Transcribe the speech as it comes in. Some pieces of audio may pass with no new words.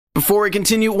Before we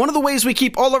continue, one of the ways we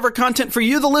keep all of our content for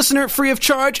you, the listener, free of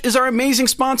charge is our amazing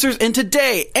sponsors, and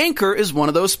today, Anchor is one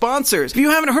of those sponsors. If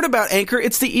you haven't heard about Anchor,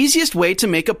 it's the easiest way to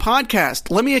make a podcast.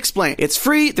 Let me explain. It's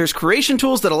free, there's creation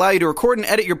tools that allow you to record and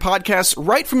edit your podcasts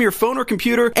right from your phone or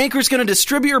computer. Anchor's going to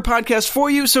distribute your podcast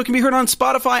for you so it can be heard on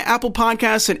Spotify, Apple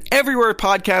Podcasts, and everywhere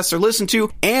podcasts are listened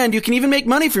to, and you can even make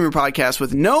money from your podcast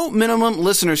with no minimum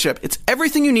listenership. It's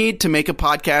everything you need to make a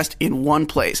podcast in one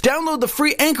place. Download the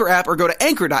free Anchor app or go to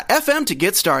anchor.fm to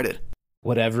get started.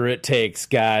 Whatever it takes,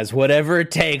 guys, whatever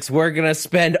it takes, we're going to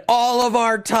spend all of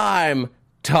our time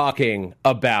talking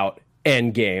about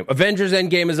Endgame. Avengers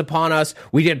Endgame is upon us.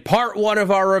 We did part 1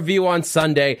 of our review on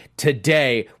Sunday.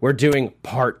 Today, we're doing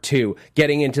part 2,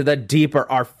 getting into the deeper,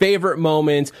 our favorite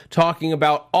moments, talking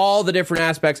about all the different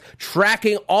aspects,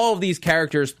 tracking all of these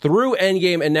characters through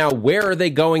Endgame, and now where are they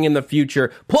going in the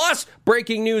future, plus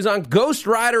breaking news on Ghost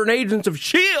Rider and Agents of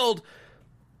S.H.I.E.L.D.,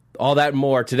 all that and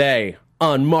more today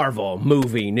on Marvel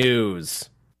Movie News.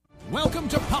 Welcome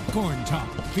to Popcorn Talk,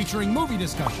 featuring movie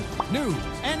discussion, news,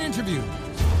 and interviews.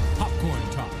 Popcorn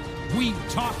Talk, we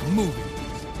talk movies.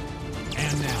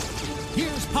 And now,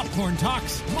 here's Popcorn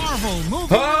Talk's Marvel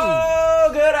Movie News. Oh,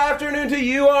 good afternoon to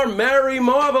you, our merry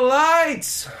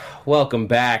Marvelites. Welcome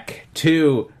back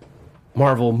to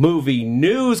Marvel Movie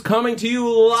News, coming to you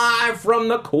live from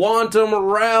the Quantum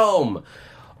Realm.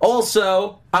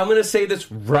 Also, I'm going to say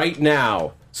this right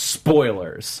now.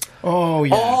 Spoilers. Oh,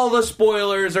 yeah. All the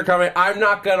spoilers are coming. I'm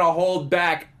not going to hold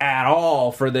back at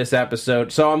all for this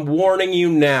episode. So I'm warning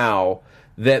you now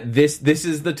that this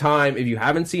is the time. If you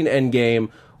haven't seen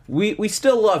Endgame, we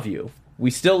still love you.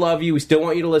 We still love you. We still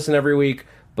want you to listen every week.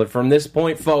 But from this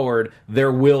point forward,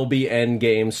 there will be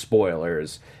Endgame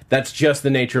spoilers. That's just the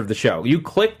nature of the show. You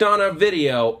clicked on a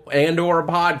video and or a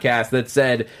podcast that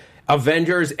said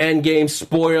Avengers Endgame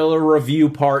Spoiler Review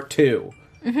Part 2.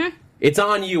 Mm-hmm. It's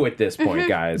on you at this point,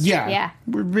 guys. Yeah.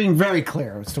 We're being very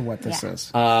clear as to what this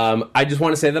is. I just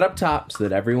want to say that up top so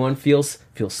that everyone feels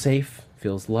safe,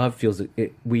 feels loved, feels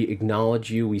we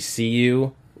acknowledge you, we see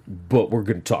you, but we're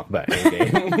going to talk about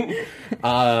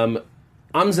Endgame.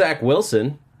 I'm Zach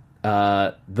Wilson,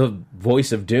 the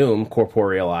voice of Doom,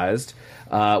 corporealized.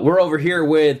 We're over here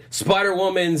with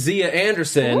Spider-Woman Zia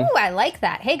Anderson. Ooh, I like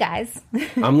that. Hey, guys.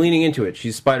 I'm leaning into it.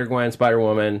 She's Spider-Gwen,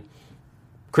 Spider-Woman.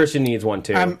 Christian needs one,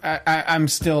 too. I'm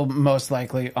still most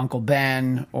likely Uncle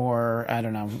Ben or, I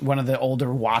don't know, one of the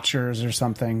older Watchers or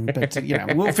something. But,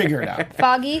 we'll figure it out.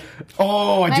 Foggy.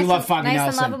 Oh, I do love Foggy nice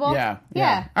Nelson. and lovable.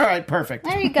 Yeah. All right, perfect.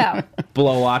 There you go.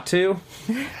 Blowatu.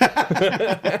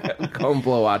 Call him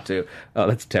Blowatu. Oh,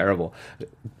 that's terrible.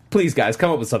 Please, guys,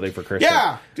 come up with something for Christian.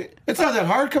 Yeah, it's not that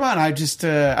hard. Come on, I'm just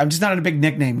not a big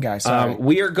nickname guy.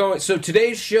 Sorry. So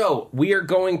today's show, we are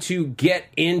going to get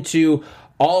into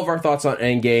all of our thoughts on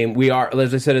Endgame. We are,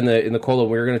 as I said in the cold,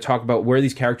 we're going to talk about where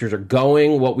these characters are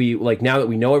going, what we like now that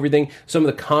we know everything. Some of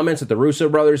the comments that the Russo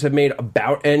brothers have made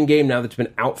about Endgame now that it's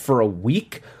been out for a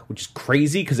week, which is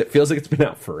crazy because it feels like it's been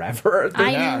out forever.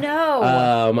 I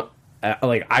know.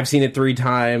 I've seen it 3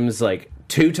 times,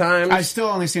 2 times. I've still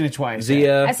only seen it twice.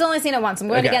 Zia. I've still only seen it once. I'm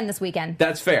going again this weekend.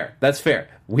 That's fair. It's a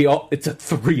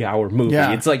 3-hour movie.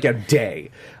 Yeah. It's like a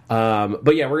day.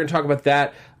 But yeah, we're going to talk about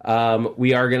that.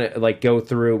 We are going to go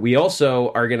through. We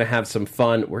also are going to have some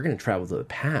fun. We're going to travel to the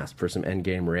past for some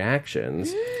Endgame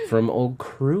reactions from old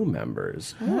crew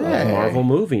members of Marvel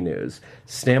Movie News.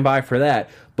 Stand by for that.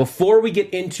 Before we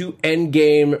get into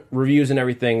Endgame reviews and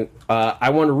everything, I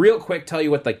want to real quick tell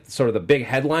you what sort of the big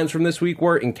headlines from this week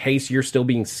were, in case you're still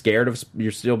being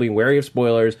you're still being wary of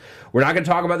spoilers. We're not going to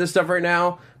talk about this stuff right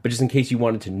now, but just in case you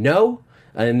wanted to know.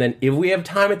 And then if we have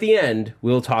time at the end,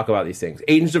 we'll talk about these things.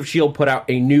 Agents of S.H.I.E.L.D. put out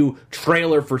a new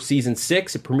trailer for Season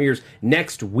 6. It premieres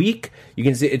next week. You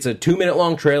can see it's a 2-minute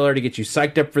long trailer to get you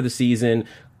psyched up for the season.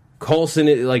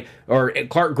 Coulson, or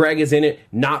Clark Gregg is in it,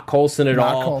 not Coulson at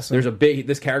all. Coulson.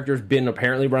 This character's been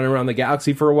apparently running around the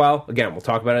galaxy for a while. Again, we'll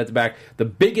talk about it at the back. The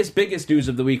biggest news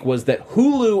of the week was that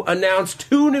Hulu announced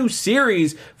 2 new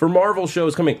series for Marvel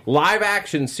shows coming. Live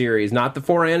action series, not the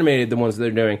 4 animated, the ones that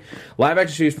they're doing. Live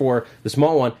action series for the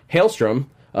small one, Hailstrom.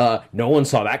 No one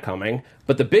saw that coming.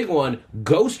 But the big one,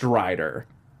 Ghost Rider.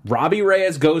 Robbie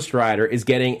Reyes Ghost Rider is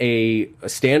getting a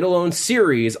standalone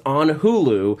series on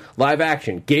Hulu, live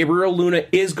action. Gabriel Luna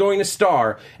is going to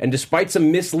star, and despite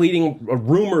some misleading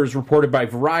rumors reported by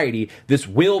Variety, this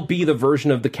will be the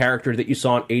version of the character that you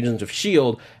saw in Agents of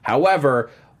S.H.I.E.L.D. However,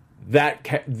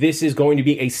 this is going to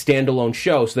be a standalone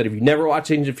show, so that if you never watched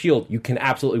Agents of S.H.I.E.L.D., you can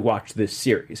absolutely watch this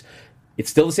series.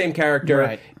 It's still the same character.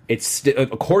 Right. It's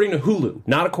according to Hulu,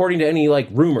 not according to any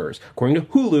rumors. According to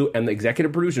Hulu and the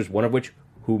executive producers, one of which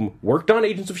who worked on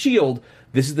Agents of S.H.I.E.L.D.,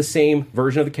 this is the same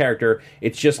version of the character.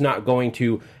 It's just not going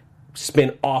to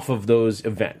spin off of those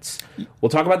events. We'll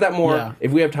talk about that more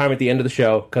if we have time at the end of the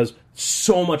show, because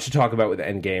so much to talk about with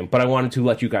Endgame, but I wanted to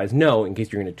let you guys know, in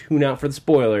case you're going to tune out for the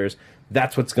spoilers,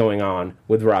 that's what's going on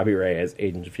with Robbie Reyes,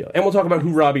 Agents of S.H.I.E.L.D. And we'll talk about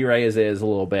who Robbie Reyes is a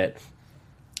little bit,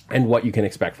 and what you can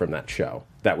expect from that show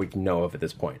that we know of at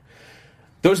this point.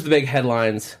 Those are the big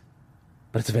headlines,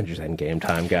 but it's Avengers Endgame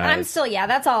time, guys. I'm still,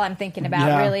 that's all I'm thinking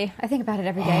about, really. I think about it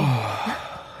every day.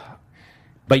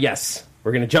 But yes,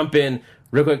 we're going to jump in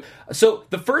real quick. So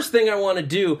the first thing I want to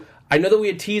do, I know that we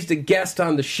had teased a guest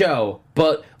on the show,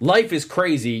 but life is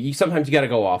crazy. Sometimes you got to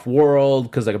go off world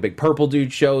because like a big purple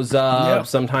dude shows up. Yep.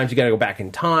 Sometimes you got to go back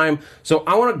in time. So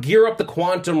I want to gear up the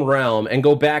quantum realm and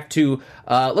go back to,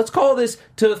 let's call this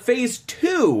to phase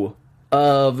 2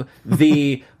 of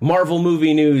the Marvel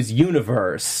Movie News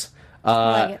universe.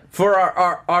 For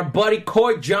our buddy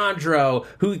Coy Jandreau,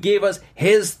 who gave us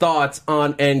his thoughts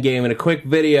on Endgame in a quick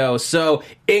video. So,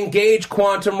 engage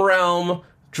Quantum Realm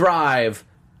Drive.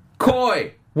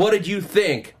 Coy, what did you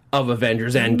think of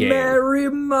Avengers Endgame? Merry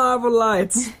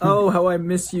Marvelites! Oh, how I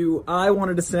miss you. I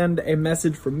wanted to send a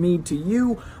message from me to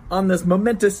you on this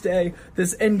momentous day,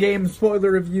 this Endgame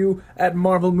spoiler review at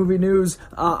Marvel Movie News.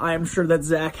 I am sure that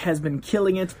Zach has been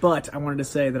killing it, but I wanted to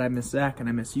say that I miss Zach and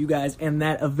I miss you guys, and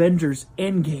that Avengers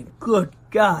Endgame, good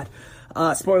God,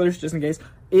 spoilers just in case,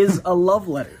 is a love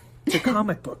letter to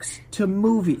comic books, to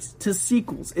movies, to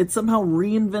sequels. It somehow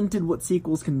reinvented what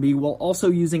sequels can be while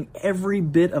also using every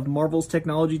bit of Marvel's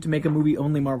technology to make a movie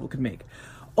only Marvel can make.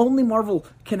 Only Marvel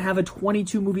can have a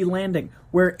 22-movie landing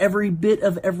where every bit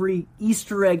of every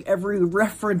Easter egg, every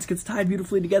reference gets tied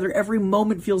beautifully together. Every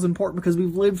moment feels important because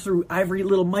we've lived through every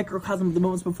little microcosm of the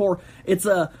moments before. It's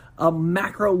a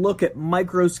macro look at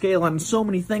micro scale on so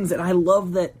many things, and I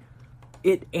love that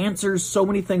it answers so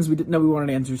many things we didn't know we wanted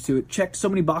answers to. It checked so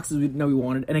many boxes we didn't know we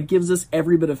wanted, and it gives us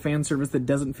every bit of fan service that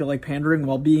doesn't feel like pandering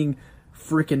while being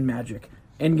frickin' magic.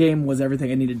 Endgame was everything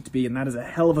it needed to be, and that is a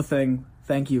hell of a thing.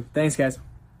 Thank you. Thanks, guys.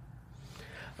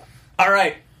 All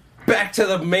right, back to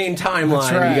the main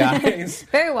timeline, you guys.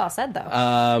 Very well said,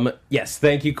 though. Yes,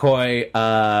 thank you, Coy,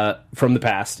 from the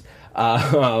past.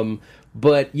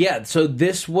 But yeah, so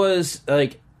this was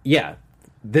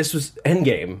this was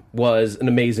Endgame was an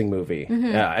amazing movie.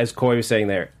 As Coy was saying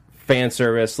there, fan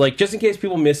service. Like, just in case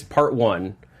people missed part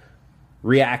 1,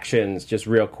 reactions, just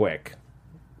real quick.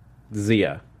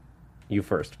 Zia, you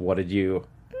first. What did you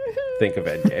think of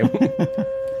Endgame?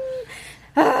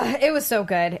 It was so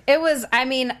good.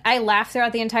 I laughed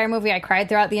throughout the entire movie. I cried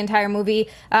throughout the entire movie.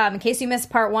 In case you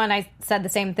missed part 1, I said the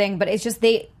same thing, but it's just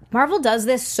Marvel does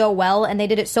this so well, and they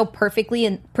did it so perfectly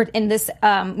in this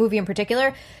movie in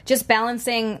particular, just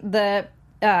balancing the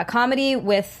comedy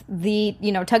with the,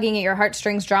 tugging at your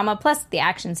heartstrings drama, plus the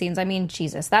action scenes. I mean,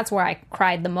 Jesus, that's where I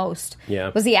cried the most.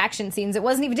 Yeah. Was the action scenes. It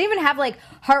didn't even have, like,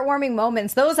 heartwarming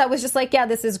moments. Those, I was just like, yeah,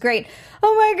 this is great.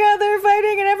 Oh my God, they're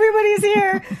fighting and everybody's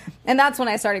here. And that's when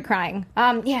I started crying.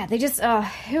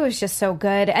 It was just so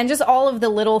good. And just all of the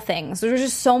little things. There were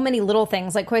just so many little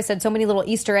things. Like Coy said, so many little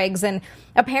Easter eggs. And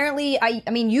apparently,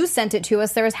 you sent it to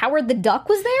us. There was Howard the Duck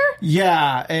was there?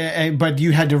 Yeah, but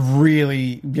you had to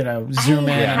really, zoom in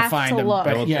and find him.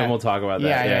 And we'll talk about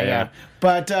that. Yeah.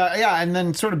 But, and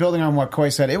then sort of building on what Coy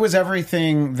said, it was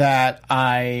everything that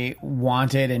I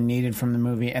wanted and needed from the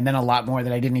movie, and then a lot more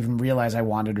that I didn't even realize I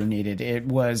wanted or needed. It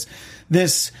was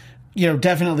this,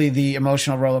 definitely the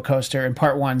emotional roller coaster. In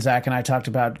part 1, Zach and I talked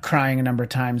about crying a number of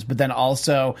times, but then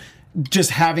also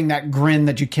just having that grin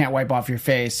that you can't wipe off your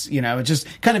face. It's just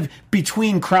kind of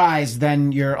between cries,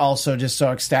 then you're also just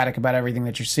so ecstatic about everything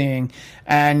that you're seeing.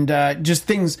 And just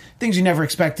things you never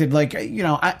expected. Like,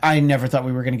 I never thought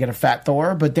we were going to get a fat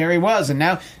Thor, but there he was. And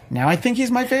now I think he's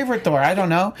my favorite Thor. I don't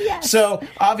know. Yes. So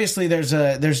obviously there's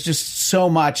just so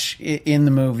much in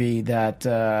the movie that,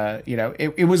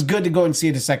 it was good to go and see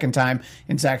it a second time.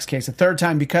 In Zach's case, a third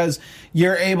time, because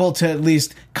you're able to at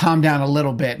least calm down a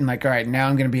little bit and like, all right, now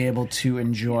I'm going to be able to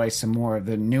enjoy some more of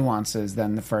the nuances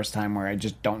than the first time where I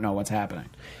just don't know what's happening.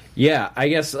 Yeah, I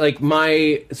guess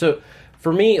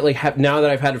for me, like, now that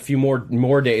I've had a few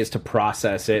more days to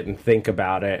process it and think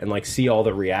about it and like see all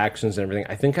the reactions and everything,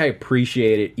 I think I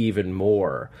appreciate it even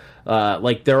more.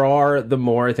 The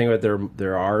more I think about it,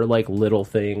 there are like little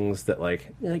things that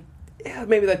yeah,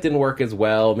 maybe that didn't work as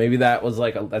well. Maybe that was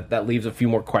that leaves a few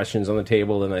more questions on the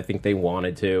table than I think they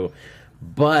wanted to.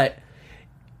 But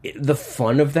the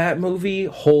fun of that movie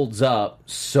holds up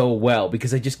so well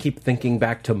because I just keep thinking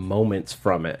back to moments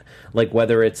from it, like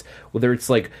whether it's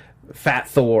like Fat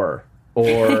Thor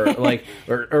or like,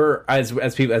 or as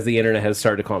people, as the internet has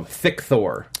started to call him, Thick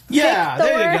Thor. Yeah, Thick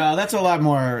there you Thor. go. That's a lot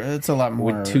more. It's a lot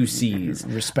more With 2 C's.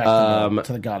 respectable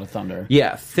to the God of Thunder.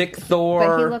 Yeah, Thick Thor.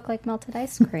 But he looked like melted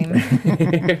ice cream.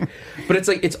 But it's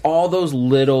like, it's all those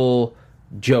little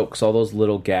jokes, all those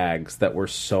little gags that were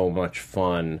so much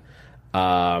fun.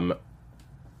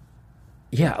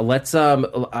 Yeah, let's I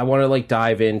want to like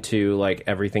dive into like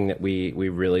everything that we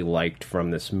really liked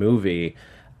from this movie.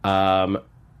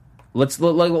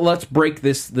 Let's break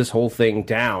this whole thing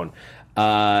down.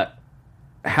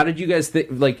 How did you guys think,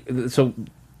 like, so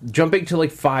jumping to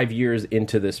like 5 years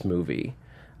into this movie,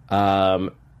 how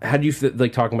do you feel,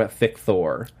 like, talking about Thick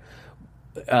Thor,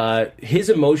 his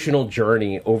emotional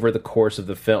journey over the course of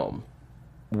the film?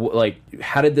 Like,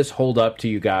 how did this hold up to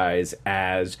you guys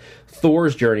as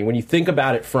Thor's journey when you think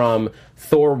about it from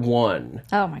Thor 1?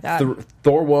 Oh my god.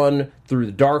 Thor 1 through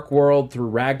the Dark World, through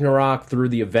Ragnarok, through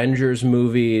the Avengers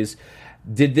movies.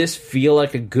 Did this feel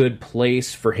like a good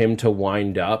place for him to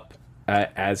wind up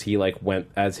as he like went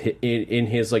in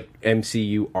his like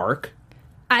MCU arc?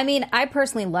 I mean, I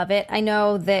personally love it. I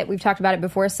know that we've talked about it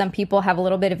before. Some people have a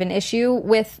little bit of an issue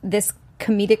with this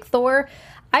comedic Thor.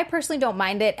 I personally don't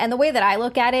mind it, and the way that I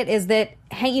look at it is that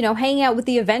hanging out with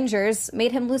the Avengers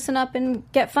made him loosen up and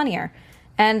get funnier,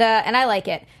 and I like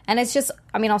it. And it's just,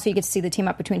 I mean, also you get to see the team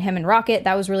up between him and Rocket.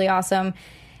 That was really awesome,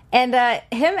 and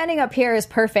him ending up here is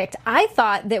perfect. I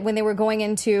thought that when they were going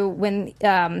into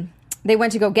they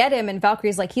went to go get him, and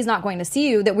Valkyrie's like, he's not going to see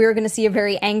you, that we were going to see a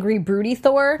very angry, broody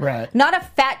Thor. Right. Not a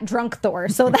fat, drunk Thor.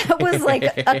 So that was like,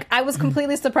 I was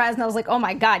completely surprised, and I was like, oh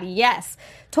my god, yes.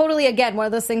 Totally, again, one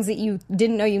of those things that you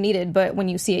didn't know you needed, but when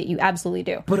you see it, you absolutely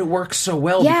do. But it works so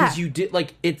well because you did,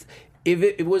 like, it's... If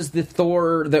it was the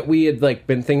Thor that we had like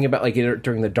been thinking about like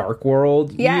during the Dark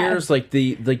World years, like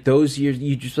those years,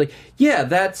 you just like, yeah,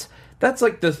 that's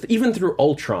like even through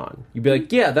Ultron, you'd be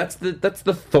like, yeah, that's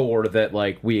the Thor that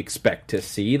like we expect to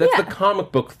see. That's the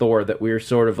comic book Thor that we're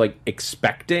sort of like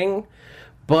expecting.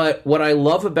 But what I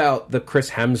love about the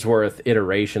Chris Hemsworth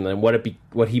iteration and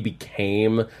what he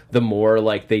became, the more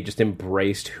like they just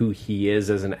embraced who he is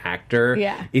as an actor,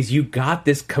 is you got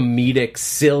this comedic,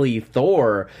 silly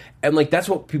Thor, and like that's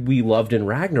what we loved in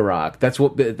Ragnarok. That's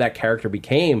what that character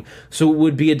became. So it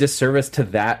would be a disservice to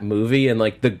that movie and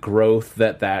like the growth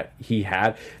that he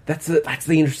had. That's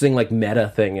the interesting like meta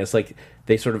thing, is like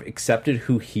they sort of accepted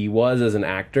who he was as an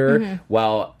actor,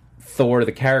 while Thor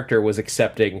the character was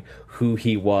accepting who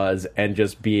he was and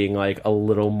just being like a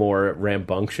little more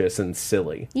rambunctious and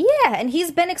silly. Yeah, and he's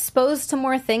been exposed to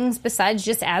more things besides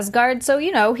just Asgard, so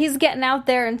he's getting out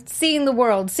there and seeing the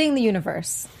world, seeing the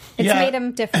universe. It's made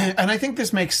him different. And I think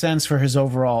this makes sense for his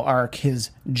overall arc, his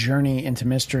journey into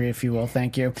mystery, if you will.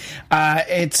 Thank you.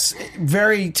 It's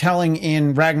very telling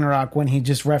in Ragnarok when he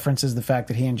just references the fact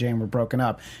that he and Jane were broken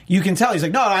up. You can tell he's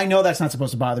like, no, I know that's not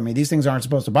supposed to bother me. These things aren't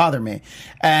supposed to bother me.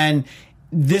 And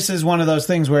this is one of those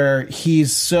things where he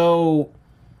feels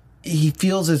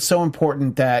it's so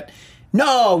important that,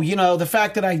 no, the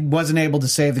fact that I wasn't able to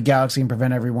save the galaxy and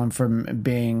prevent everyone from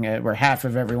being, or half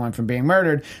of everyone from being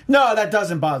murdered, no, that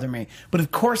doesn't bother me. But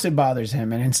of course it bothers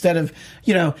him. And instead of,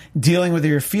 dealing with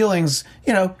your feelings,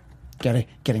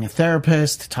 getting a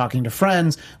therapist, talking to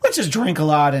friends, let's just drink a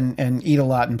lot and eat a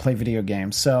lot and play video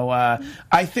games. So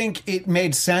I think it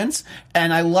made sense,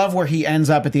 and I love where he ends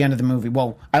up at the end of the movie.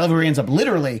 Well, I love where he ends up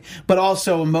literally, but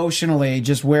also emotionally,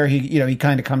 just where he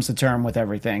kind of comes to term with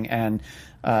everything, and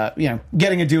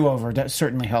getting a do-over that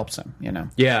certainly helps him.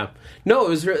 Yeah, no, it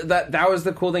was that was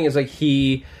the cool thing, is like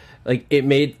it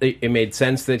made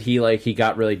sense that he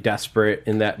got really desperate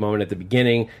in that moment at the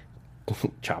beginning,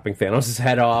 chopping Thanos'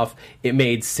 head off. It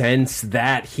made sense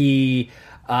that he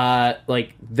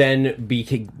then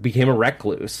became a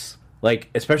recluse, like,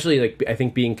 especially like I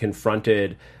think being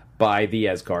confronted by the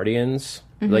Asgardians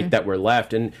like that were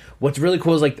left. And what's really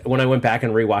cool is like when I went back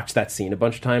and rewatched that scene a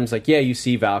bunch of times, like, yeah, you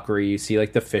see Valkyrie, you see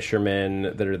like the fishermen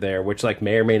that are there, which like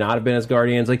may or may not have been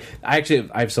Asgardians. Like I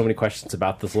have so many questions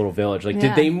about this little village. Like,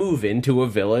 did they move into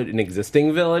an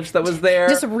existing village that was there?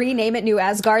 Just rename it New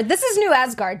Asgard. This is New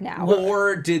Asgard now.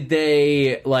 Or did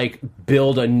they like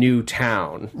build a new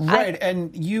town? Right.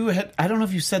 And you had, I don't know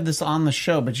if you said this on the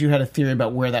show, but you had a theory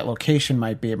about where that location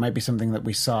might be. It might be something that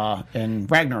we saw in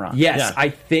Ragnarok. Yes, yeah. I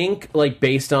think like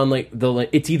based on like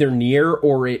it's either near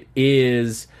or it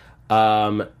is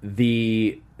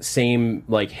the same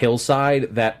like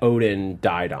hillside that Odin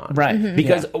died on. Right.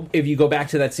 Because if you go back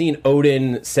to that scene,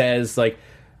 Odin says like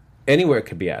anywhere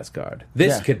could be Asgard.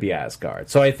 This could be Asgard.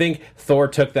 So I think Thor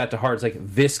took that to heart. It's like,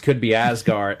 this could be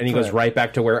Asgard. And he goes right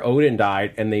back to where Odin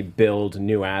died, and they build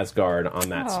New Asgard on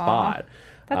that spot.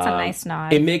 That's a nice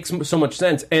nod. It makes so much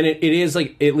sense, and it is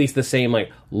like at least the same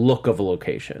like look of a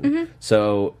location. Mm-hmm.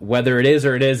 So whether it is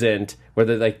or it isn't,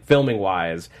 whether like filming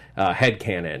wise,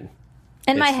 headcanon.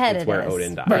 In my head, it's it where is.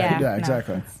 Odin died. Right. Yeah, no.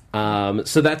 exactly.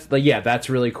 So that's like, yeah, that's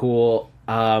really cool.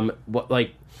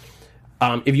 If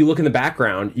you look in the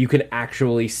background, you can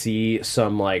actually see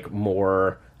some like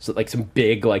more, so like some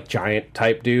big like giant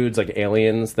type dudes, like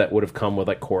aliens that would have come with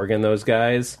like Korg and those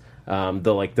guys.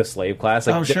 The slave class.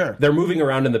 Like, Oh, sure. They're moving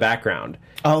around in the background.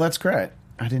 Oh, that's great.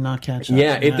 I did not catch that.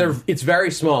 Yeah, it's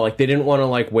very small. Like they didn't want to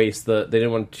like waste they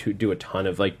didn't want to do a ton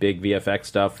of like big VFX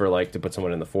stuff for like to put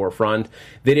someone in the forefront.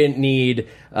 They didn't need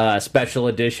special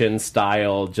edition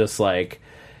style, just like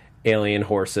alien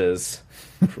horses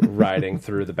riding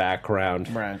through the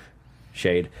background. Right.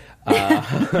 Shade.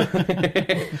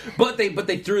 But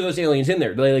they threw those aliens in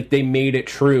there. They made it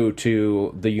true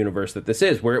to the universe that this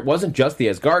is, where it wasn't just the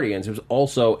Asgardians, it was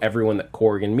also everyone that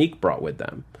Korg and Meek brought with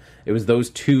them. It was those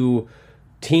two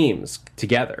teams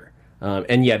together.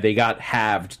 And yeah, they got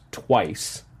halved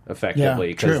twice, effectively,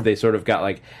 Yeah, because true. they sort of got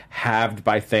like halved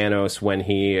by Thanos when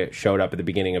he showed up at the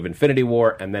beginning of Infinity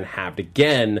War, and then halved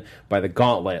again by the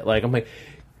Gauntlet. Like, I'm like,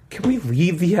 can we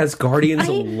leave the Asgardians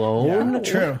alone? Yeah,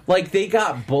 true. Like, they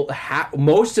got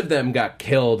most of them got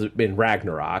killed in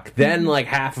Ragnarok, then like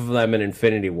half of them in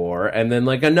Infinity War, and then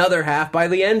like another half by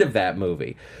the end of that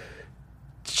movie.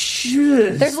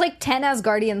 Just... There's like 10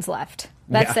 Asgardians left.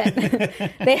 That's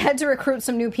it. They had to recruit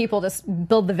some new people to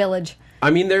build the village.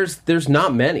 I mean, there's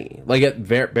not many. Like, at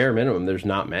bare minimum, there's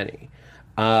not many.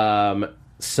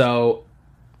 So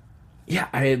yeah,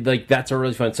 that's a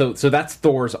really fun. So that's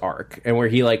Thor's arc, and where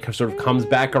he like sort of comes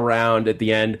back around at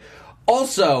the end.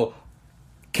 Also,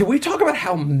 can we talk about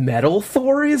how metal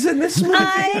Thor is in this movie?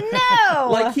 I know.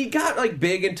 Like, he got like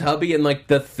big and tubby, and like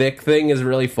the thick thing is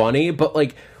really funny, but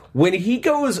like when he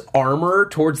goes armor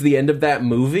towards the end of that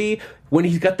movie, when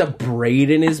he's got the braid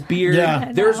in his beard,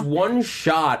 Yeah. there's one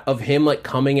shot of him like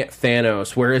coming at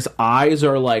Thanos where his eyes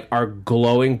are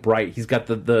glowing bright. He's got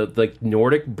the like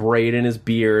Nordic braid in his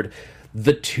beard,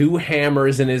 the two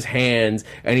hammers in his hands,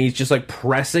 and he's just like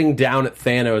pressing down at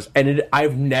Thanos. And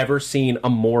I've never seen a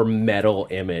more metal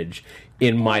image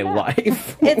in my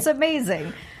life. It's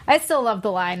amazing. I still love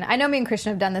the line. I know me and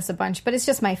Christian have done this a bunch, but it's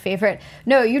just my favorite.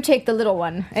 No, you take the little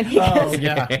one. And he Oh, goes,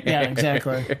 yeah. Yeah,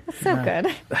 exactly. so good.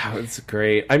 Oh, it's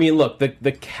great. I mean, look,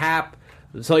 the Cap.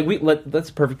 So like that's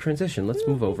a perfect transition. Let's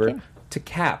move over to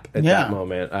Cap at Yeah. that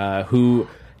moment. Who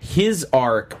his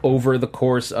arc over the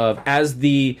course of as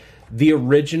the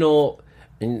original,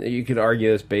 and you could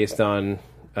argue this based on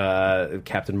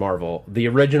Captain Marvel, the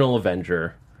original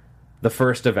Avenger. The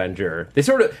first Avenger. They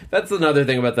sort of. That's another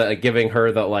thing about giving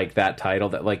her that title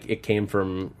that like it came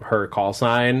from her call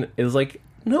sign is like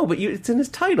no, but it's in his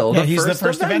title. Yeah, he's the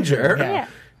first Avenger. Yeah.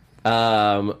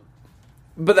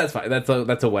 But that's fine.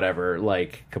 That's a whatever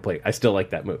like complaint. I still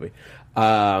like that movie.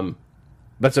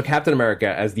 But so Captain America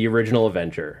as the original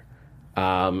Avenger.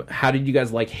 How did you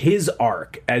guys like his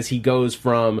arc as he goes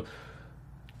from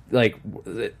like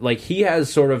he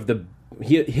has sort of the.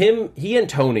 He and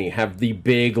Tony have the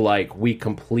big like we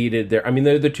completed their. I mean,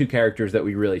 they're the two characters that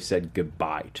we really said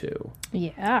goodbye to.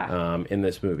 Yeah. In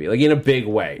this movie, like in a big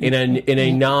way, in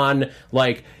a non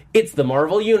like it's the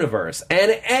Marvel universe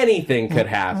and anything could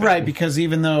happen. Right, because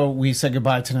even though we said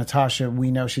goodbye to Natasha,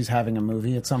 we know she's having a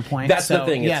movie at some point. That's the So,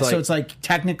 thing, it's Yeah, so like- it's like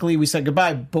technically we said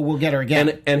goodbye, but we'll get her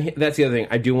again. And that's the other thing.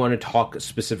 I do want to talk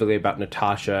specifically about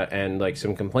Natasha and like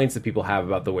some complaints that people have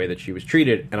about the way that she was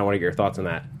treated, and I want to get your thoughts on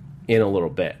that in a little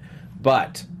bit.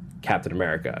 But Captain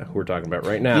America, who we're talking about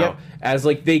right now, Yep. as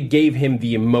like they gave him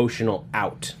the emotional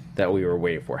out that we were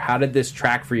waiting for. How did this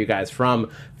track for you guys from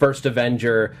First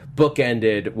Avenger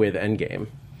bookended with Endgame?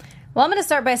 Well, I'm going to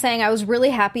start by saying I was really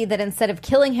happy that instead of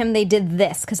killing him, they did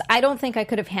this, because I don't think I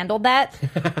could have handled that.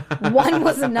 One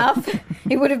was enough.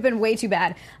 It would have been way too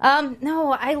bad.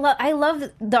 No, I love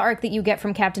the arc that you get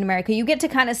from Captain America. You get to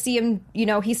kind of see him,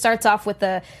 he starts off with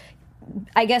the,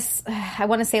 I guess, I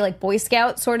want to say like Boy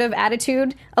Scout sort of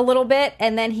attitude a little bit,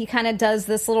 and then he kind of does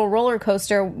this little roller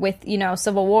coaster with,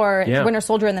 Civil War, Yeah. Winter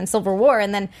Soldier, and then Civil War,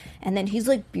 and then he's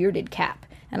like bearded Cap.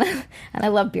 And I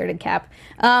love bearded Cap.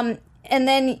 And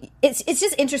then it's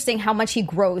just interesting how much he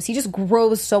grows. He just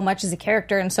grows so much as a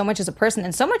character and so much as a person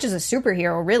and so much as a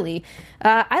superhero, really.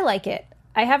 I like it.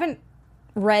 I haven't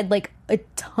read like a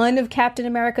ton of Captain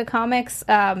America comics,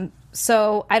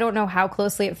 so I don't know how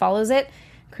closely it follows it.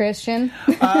 Christian?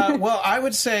 Well, I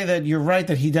would say that you're right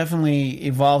that he definitely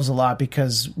evolves a lot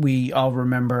because we all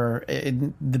remember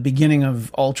in the beginning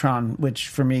of Ultron, which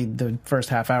for me, the first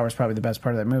half hour is probably the best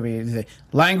part of that movie. The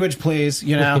language, please,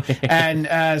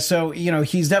 and so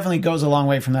he's definitely goes a long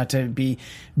way from that to be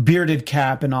bearded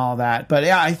Cap and all that. But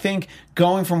yeah, I think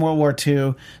going from World War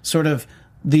II, sort of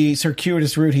the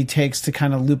circuitous route he takes to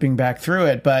kind of looping back through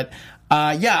it, but.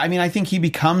 I think he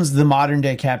becomes the modern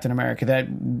day Captain America that,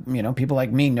 people like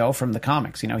me know from the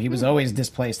comics. He was always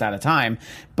displaced out of time,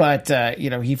 but,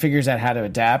 he figures out how to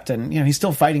adapt and, he's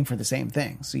still fighting for the same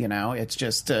things. It's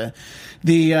just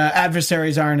the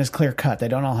adversaries aren't as clear cut. They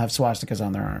don't all have swastikas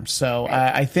on their arms. So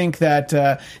I think that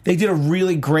they did a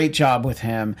really great job with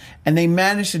him, and they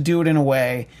managed to do it in a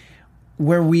way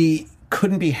where we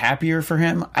couldn't be happier for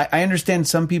him. I understand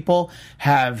some people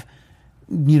have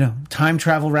time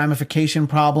travel ramification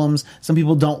problems. Some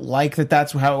people don't like that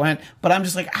that's how it went. But I'm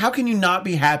just like, how can you not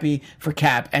be happy for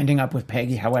Cap ending up with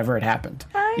Peggy however it happened?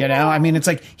 I mean, it's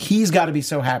like he's got to be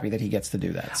so happy that he gets to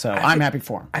do that. So I'm happy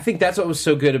for him. I think that's what was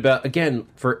so good about, again,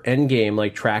 for Endgame,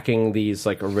 like tracking these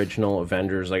like original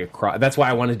Avengers, like across. That's why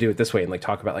I wanted to do it this way and like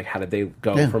talk about like how did they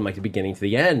go from like the beginning to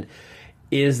the end.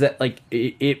 Is that like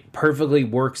it perfectly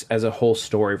works as a whole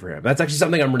story for him. That's actually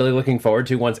something I'm really looking forward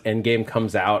to once Endgame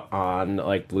comes out on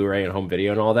like Blu-ray and home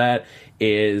video and all that,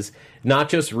 is not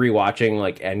just rewatching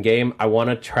like Endgame. I want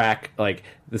to track like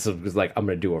this is like I'm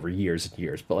going to do over years and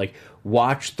years, but like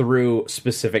watch through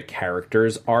specific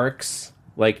characters' arcs,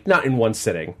 like not in one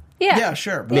sitting. Yeah,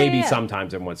 sure. But Maybe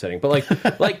sometimes in one sitting,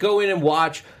 but like go in and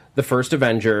watch the first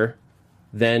Avenger,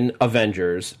 then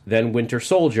Avengers, then Winter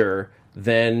Soldier,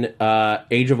 then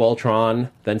Age of Ultron,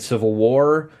 then Civil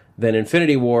War, then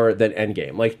Infinity War, then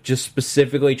Endgame. Like, just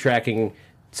specifically tracking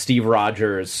Steve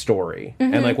Rogers' story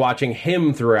and, like, watching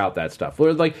him throughout that stuff.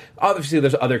 Where, like, obviously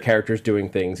there's other characters doing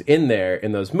things in there,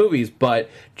 in those movies, but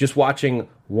just watching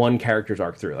one character's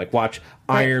arc through. Like, watch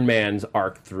Iron Man's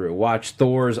arc through. Watch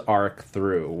Thor's arc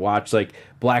through. Watch, like,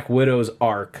 Black Widow's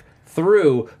arc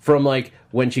through from, like,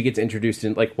 when she gets introduced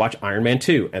in, like, watch Iron Man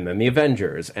 2, and then the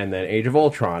Avengers, and then Age of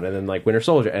Ultron, and then, like, Winter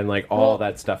Soldier, and, like, all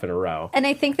that stuff in a row. And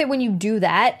I think that when you do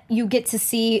that, you get to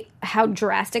see how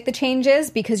drastic the change is,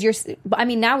 because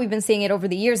now we've been seeing it over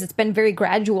the years. It's been very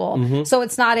gradual. So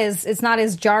it's not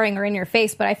as jarring or in your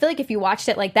face, but I feel like if you watched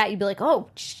it like that, you'd be like, oh,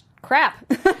 crap.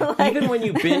 Even when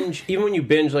you binge,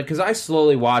 like, because I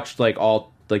slowly watched, like,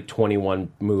 all, like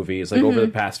 21 movies like over the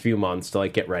past few months to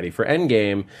like get ready for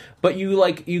Endgame, but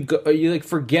you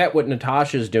forget what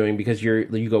Natasha's doing because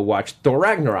you go watch Thor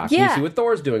Ragnarok and you see what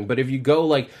Thor's doing. But if you go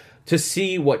like to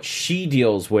see what she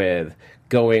deals with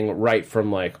going right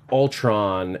from like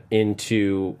Ultron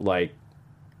into like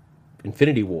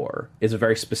Infinity War is a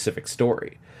very specific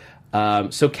story.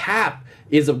 So Cap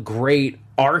is a great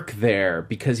arc there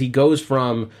because he goes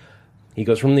from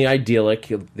the idyllic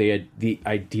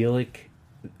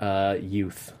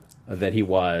youth that he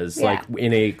was, like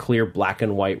in a clear black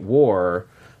and white war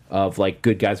of like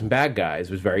good guys and bad guys.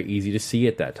 It was very easy to see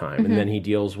at that time. And then he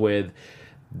deals with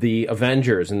the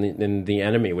Avengers and the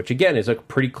enemy, which again is like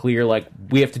pretty clear, like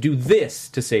we have to do this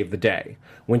to save the day.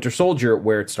 Winter Soldier,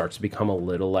 where it starts to become a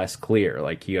little less clear,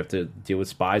 like you have to deal with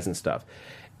spies and stuff.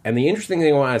 And the interesting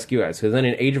thing I want to ask you guys, because then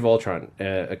in Age of Ultron,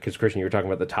 because Christian, you were talking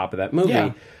about the top of that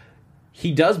movie,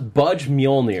 he does budge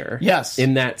Mjolnir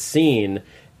in that scene.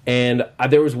 And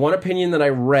there was one opinion that I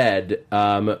read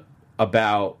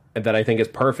about that I think is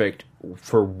perfect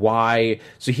for why.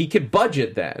 So he could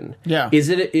budget then. Yeah.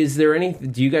 Is there any?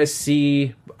 Do you guys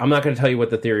see? I'm not going to tell you what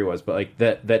the theory was, but like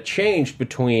that changed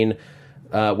between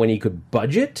when he could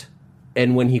budget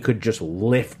and when he could just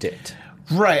lift it.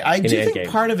 Right. I do think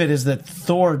part of it is that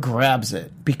Thor grabs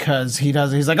it because he's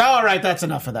like, oh, all right, that's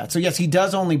enough of that. So yes, he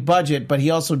does only budget, but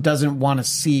he also doesn't want to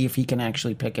see if he can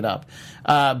actually pick it up.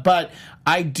 But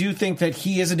I do think that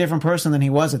he is a different person than he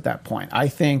was at that point. I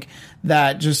think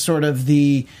that just sort of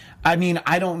I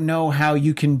don't know how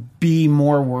you can be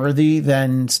more worthy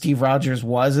than Steve Rogers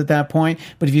was at that point.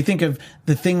 But if you think of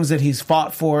the things that he's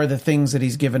fought for, the things that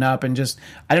he's given up, and just,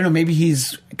 I don't know, maybe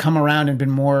he's come around and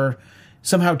been more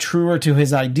somehow truer to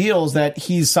his ideals, that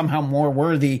he's somehow more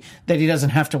worthy, that he doesn't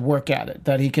have to work at it,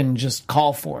 that he can just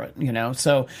call for it,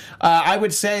 So I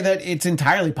would say that it's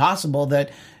entirely possible that,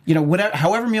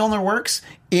 however Mjolnir works,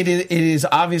 it is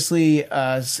obviously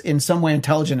in some way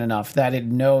intelligent enough that it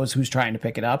knows who's trying to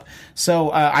pick it up. So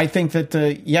I think that,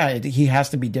 he has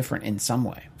to be different in some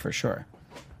way, for sure.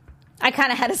 I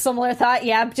kind of had a similar thought.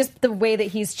 Yeah, just the way that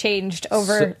he's changed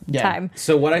over time.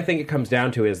 So what I think it comes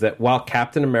down to is that while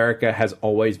Captain America has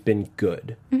always been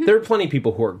good, there are plenty of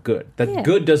people who are good. That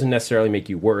good doesn't necessarily make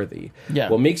you worthy. Yeah.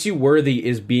 What makes you worthy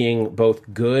is being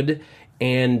both good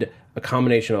and a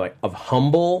combination of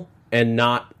humble and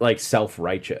not like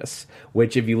self-righteous.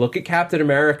 Which if you look at Captain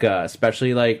America,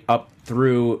 especially like up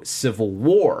through Civil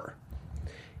War,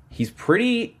 he's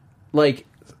pretty like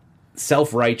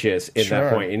self-righteous in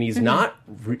that point, and he's not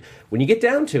when you get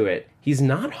down to it, he's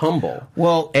not humble.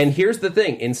 Well, and here's the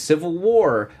thing, in Civil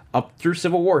War, up through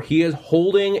Civil War, he is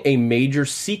holding a major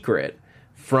secret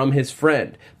from his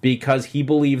friend because he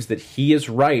believes that he is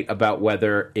right about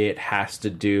whether it has to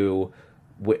do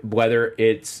whether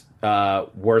it's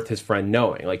worth his friend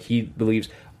knowing. Like he believes,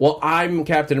 well, I'm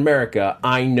Captain America,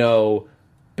 I know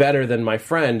better than my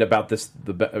friend about this,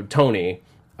 Tony,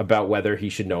 about whether he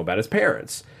should know about his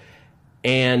parents.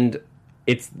 And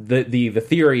it's the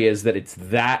theory is that it's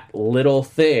that little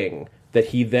thing that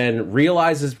he then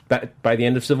realizes by the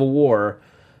end of Civil War,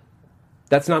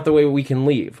 that's not the way we can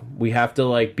leave. We have to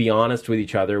like be honest with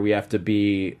each other. We have to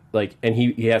be like, and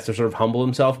he has to sort of humble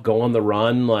himself, go on the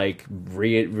run, like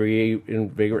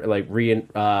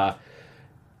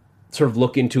sort of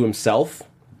look into himself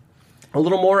a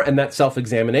little more. And that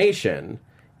self-examination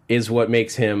is what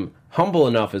makes him humble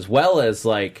enough, as well as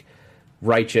like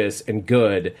righteous and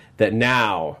good, that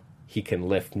now he can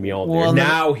lift Mjolnir. Well,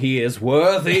 now he is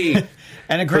worthy.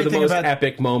 And a great for the thing most about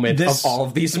epic moment of all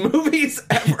of these movies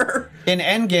ever. In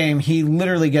Endgame, he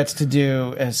literally gets to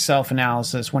do a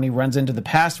self-analysis when he runs into the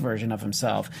past version of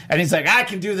himself. And he's like, I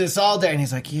can do this all day. And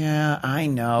he's like, yeah, I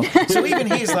know. So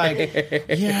even he's like,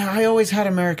 yeah, I always had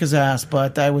America's ass,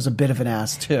 but I was a bit of an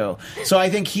ass too. So I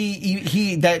think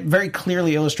he that very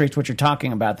clearly illustrates what you're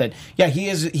talking about, that, yeah,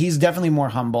 he's definitely more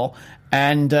humble.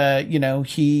 And,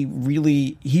 he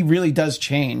really does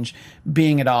change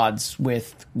being at odds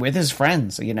with his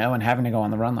friends, and having to go on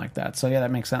the run like that. So, yeah,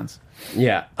 that makes sense.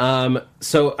 Yeah.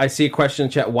 So I see a question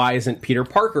in chat. Why isn't Peter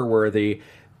Parker worthy?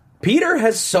 Peter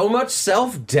has so much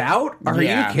self-doubt. Are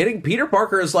you kidding? Peter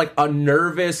Parker is like a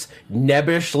nervous,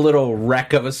 nebbish little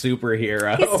wreck of a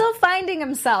superhero. He's still finding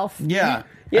himself. Yeah.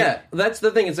 Yeah, that's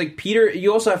the thing. It's like Peter,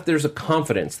 you also there's a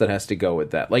confidence that has to go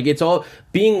with that. Like, it's all,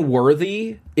 being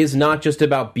worthy is not just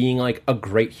about being like a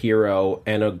great hero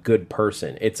and a good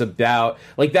person. It's about,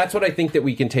 like, that's what I think that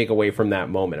we can take away from that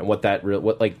moment, and what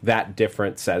that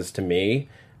difference says to me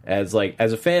as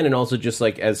a fan, and also just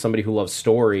like as somebody who loves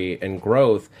story and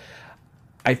growth.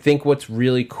 I think what's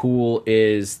really cool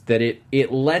is that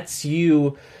it lets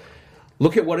you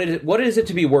look at what is it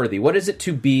to be worthy? What is it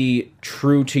to be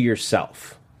true to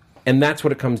yourself? And that's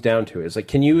what it comes down to, is like,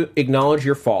 can you acknowledge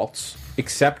your faults,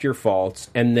 accept your faults,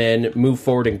 and then move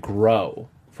forward and grow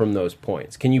from those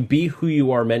points? Can you be who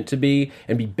you are meant to be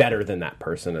and be better than that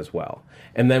person as well?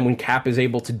 And then when Cap is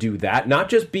able to do that, not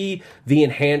just be the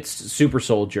enhanced super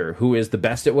soldier who is the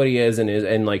best at what he is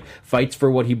and like fights for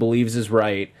what he believes is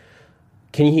right,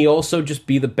 can he also just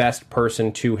be the best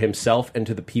person to himself and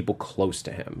to the people close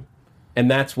to him? And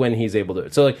that's when he's able to do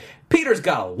it. So, like, Peter's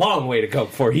got a long way to go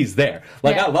before he's there.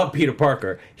 Like, I love Peter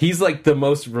Parker. He's, like, the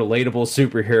most relatable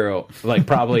superhero, like,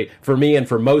 probably for me and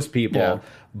for most people. Yeah.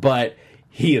 But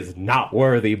he is not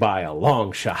worthy by a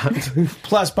long shot.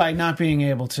 Plus, by not being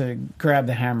able to grab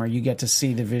the hammer, you get to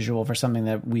see the visual for something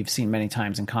that we've seen many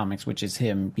times in comics, which is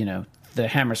him, the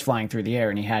hammer's flying through the air,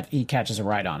 and he catches a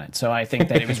ride on it. So I think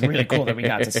that it was really cool that we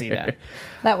got to see that.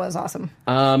 That was awesome.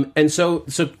 And so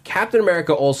Captain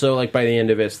America also, like, by the end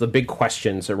of it, the big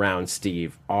questions around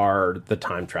Steve are the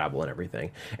time travel and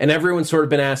everything. And everyone's sort of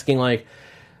been asking, like,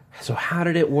 so how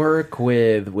did it work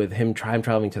with him time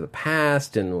traveling to the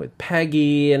past and with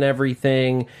Peggy and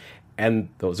everything? And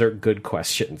those are good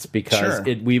questions, because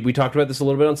we talked about this a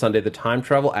little bit on Sunday, the time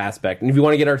travel aspect. And if you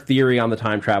want to get our theory on the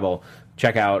time travel,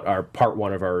 check out our part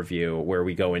 1 of our review where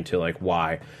we go into like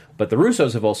why. But the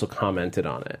Russos have also commented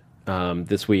on it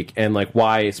this week, and like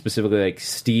why specifically like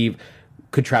Steve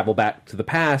could travel back to the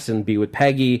past and be with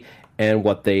Peggy. And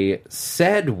what they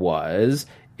said was,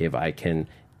 if I can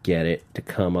get it to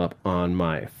come up on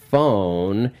my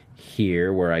phone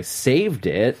here where I saved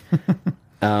it.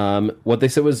 What they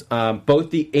said was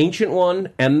both the Ancient One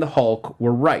and the Hulk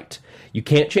were right. You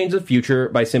can't change the future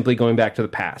by simply going back to the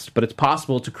past, but it's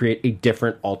possible to create a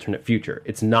different alternate future.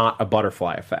 It's not a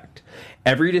butterfly effect.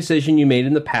 Every decision you made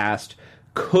in the past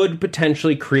could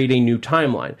potentially create a new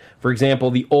timeline. For example,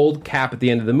 the old Cap at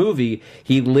the end of the movie,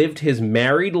 he lived his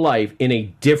married life in a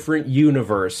different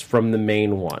universe from the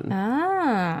main one.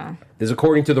 This is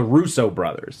according to the Russo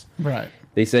brothers. Right.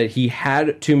 They said he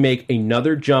had to make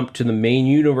another jump to the main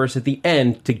universe at the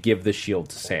end to give the shield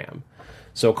to Sam.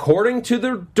 So according to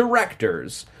the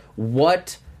directors,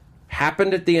 what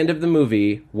happened at the end of the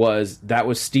movie was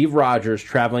Steve Rogers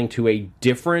traveling to a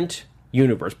different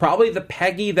universe. Probably the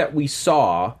Peggy that we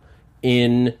saw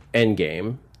in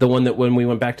Endgame, the one that when we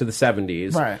went back to the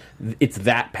 70s. Right. It's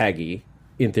that Peggy,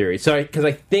 in theory. So, because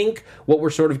I think what we're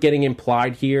sort of getting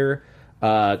implied here,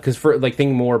 because for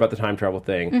thinking more about the time travel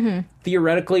thing,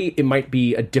 theoretically it might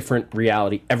be a different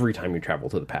reality every time you travel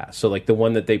to the past. So the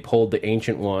one that they pulled, the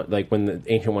ancient one, when the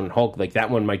ancient one in Hulk, that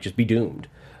one might just be doomed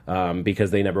because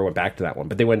they never went back to that one.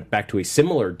 But they went back to a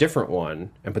similar, different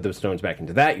one and put those stones back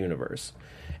into that universe.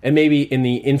 And maybe in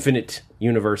the infinite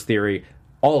universe theory,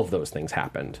 all of those things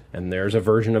happened, and there's a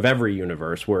version of every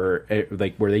universe where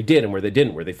where they did and where they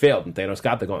didn't, where they failed, and Thanos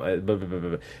got the gauntlet.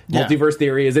 Multiverse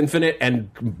theory is infinite and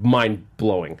mind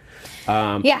blowing.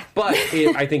 But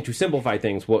I think to simplify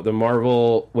things, what the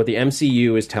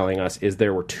MCU is telling us is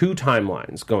there were two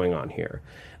timelines going on here.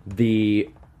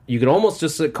 You could almost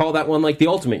just call that one the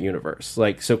Ultimate Universe.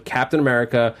 So Captain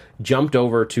America jumped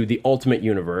over to the Ultimate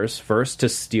Universe first to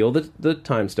steal the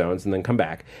Time Stones and then come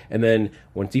back. And then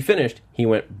once he finished, he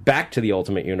went back to the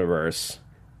Ultimate Universe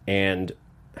and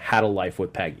had a life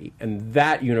with Peggy. And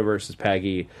that universe is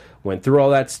Peggy. Went through all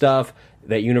that stuff.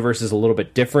 That universe is a little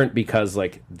bit different because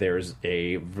there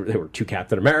were two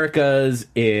Captain Americas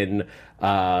in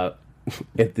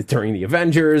during the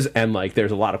Avengers, and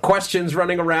there's a lot of questions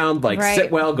running around. Right.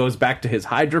 Sitwell goes back to his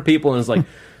Hydra people and is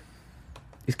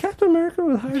is Captain America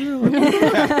with Hydra?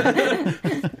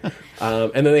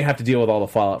 And then they have to deal with all the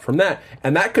fallout from that,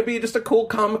 and that could be just a cool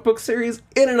comic book series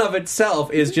in and of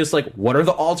itself. Is just what are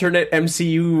the alternate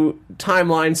MCU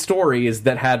timeline stories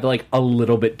that had a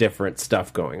little bit different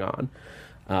stuff going on,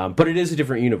 but it is a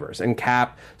different universe. And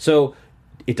Cap, so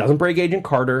it doesn't break Agent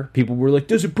Carter. People were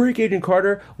does it break Agent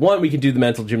Carter? One, we can do the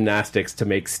mental gymnastics to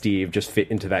make Steve just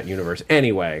fit into that universe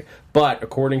anyway. But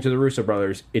according to the Russo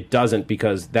brothers, it doesn't,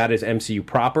 because that is MCU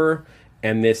proper,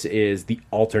 and this is the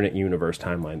alternate universe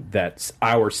timeline that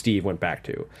our Steve went back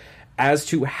to. As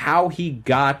to how he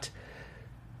got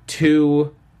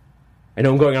to... I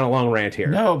know I'm going on a long rant here.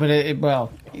 No, but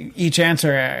each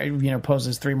answer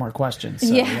poses three more questions.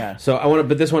 So, yeah. So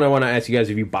but this one I want to ask you guys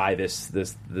if you buy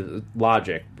the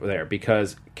logic there,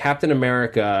 because Captain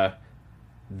America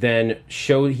then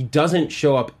he doesn't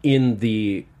show up in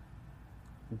the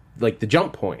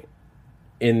jump point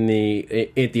at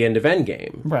the end of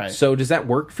Endgame. Right. So does that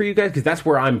work for you guys? Because that's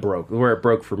where it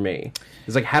broke for me.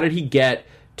 It's how did he get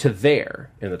to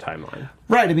there in the timeline?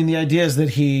 Right. I mean, the idea is that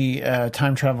he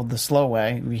time traveled the slow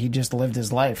way. He just lived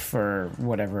his life for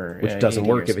whatever. Which doesn't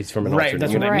work if he's from an alternate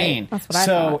That's what I mean. That's what I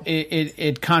so thought.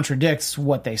 it contradicts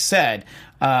what they said.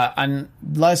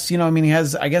 Unless, he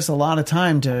has, I guess, a lot of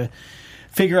time to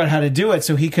figure out how to do it.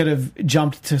 So he could have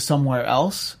jumped to somewhere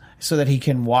else so that he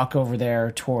can walk over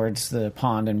there towards the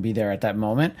pond and be there at that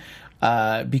moment.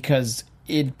 Because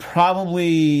it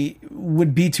probably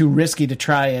would be too risky to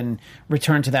try and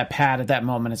return to that pad at that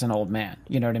moment as an old man.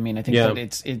 You know what I mean? I think that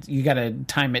it's you got to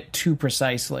time it too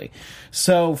precisely.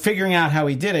 So figuring out how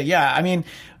he did it, I mean,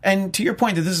 and to your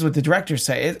point that this is what the directors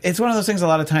say, it's one of those things a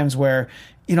lot of times where,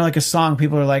 a song,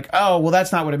 people are like, oh, well,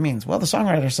 that's not what it means. Well, the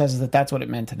songwriter says that that's what it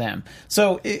meant to them.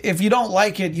 So if you don't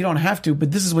like it, you don't have to,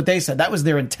 but this is what they said. That was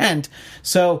their intent.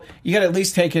 So you got to at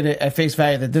least take it at face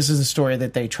value that this is a story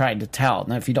that they tried to tell.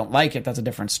 Now, if you don't like it, that's a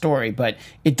different story, but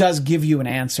it does give you an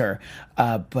answer.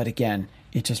 But again,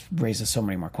 it just raises so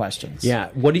many more questions.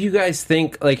 Yeah. What do you guys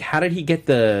think? How did he get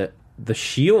the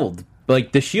shield?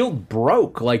 The shield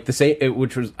broke, the same,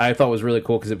 which I thought was really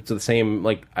cool because it's the same,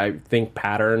 I think,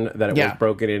 pattern that it was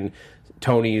broken in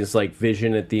Tony's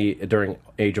vision during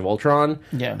Age of Ultron.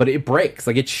 Yeah. But it breaks,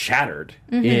 it's shattered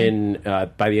in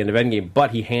by the end of Endgame.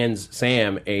 But he hands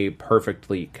Sam a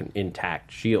perfectly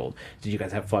intact shield. Did you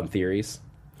guys have fun theories?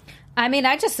 I mean,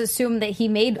 I just assumed that he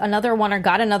made another one or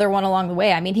got another one along the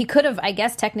way. I mean, he could have, I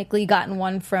guess, technically gotten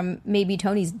one from maybe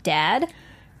Tony's dad.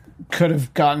 Could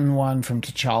have gotten one from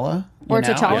T'Challa.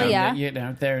 T'Challa,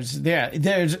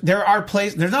 there are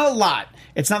places. There's not a lot.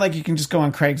 It's not like you can just go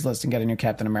on Craigslist and get a new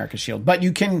Captain America shield, but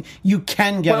you can get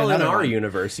another in our one.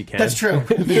 universe, you can. That's true.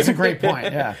 That's a great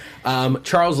point. Yeah.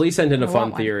 Charles Lee sent in a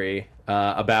fun theory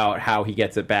about how he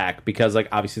gets it back because,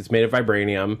 obviously, it's made of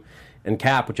vibranium, and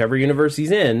Cap, whichever universe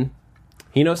he's in,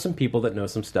 he knows some people that know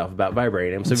some stuff about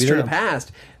vibranium. So if he's in the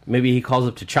past, maybe he calls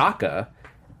up T'Chaka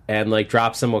and like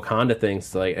drops some Wakanda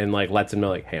things to, like, and like lets him know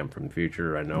like, hey, I'm from the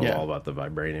future. I know all about the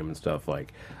vibranium and stuff.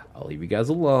 Like, I'll leave you guys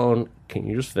alone. Can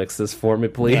you just fix this for me,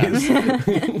 please?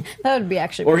 That would be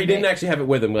actually. Or he great. didn't actually have it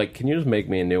with him. Like, can you just make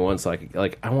me a new one so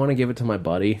I want to give it to my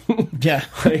buddy. Yeah.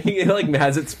 He like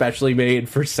has it specially made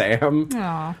for Sam.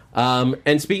 Aw.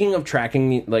 And speaking of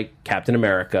tracking like Captain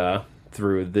America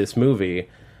through this movie,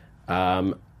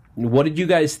 what did you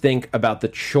guys think about the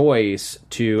choice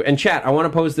to? And chat, I want to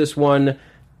pose this one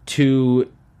to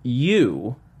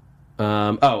you.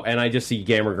 And I just see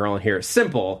Gamer Girl in here.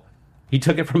 Simple. He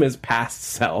took it from his past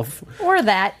self. Or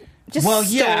that. Just Well,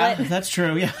 stole yeah, it. that's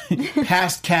true. Yeah,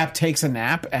 past Cap takes a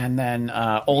nap, and then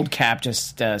old Cap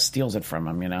just steals it from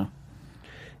him. You know.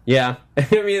 Yeah. I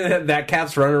mean, that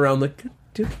Cap's running around like,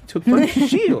 dude, he took my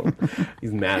shield.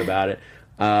 He's mad about it.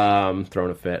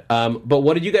 Throwing a fit. But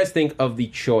what did you guys think of the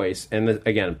choice, and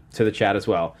again, to the chat as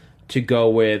well, to go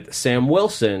with Sam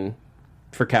Wilson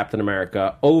for Captain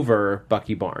America over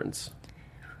Bucky Barnes?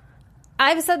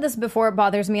 I've said this before, it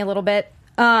bothers me a little bit.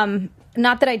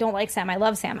 Not that I don't like Sam, I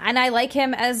love Sam. And I like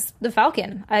him as the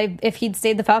Falcon. If he'd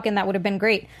stayed the Falcon, that would have been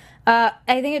great. I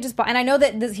think it just... And I know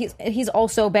that he's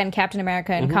also been Captain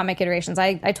America in comic iterations.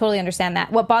 I totally understand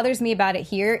that. What bothers me about it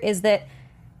here is that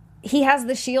he has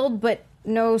the shield, but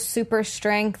no super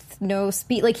strength, no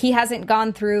speed. Like, he hasn't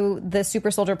gone through the super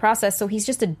soldier process, so he's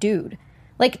just a dude.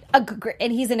 Like,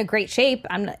 and he's in a great shape.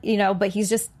 But he's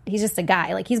just a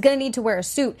guy. Like, he's going to need to wear a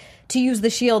suit to use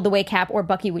the shield the way Cap or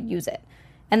Bucky would use it,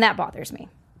 and that bothers me.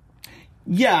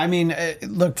 Yeah, I mean,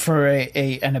 look, for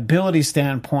an ability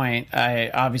standpoint,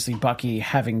 obviously Bucky,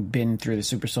 having been through the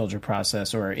super soldier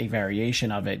process or a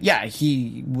variation of it, yeah,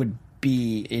 he would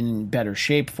be in better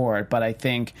shape for it. But I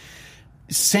think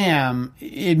Sam,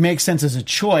 it makes sense as a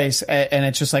choice, and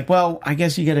it's just like, well, I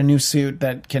guess you get a new suit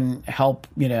that can help,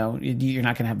 you're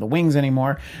not going to have the wings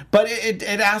anymore. But it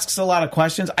asks a lot of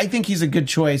questions. I think he's a good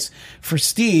choice for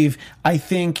Steve. I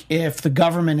think if the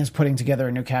government is putting together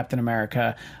a new Captain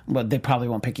America, well, they probably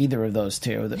won't pick either of those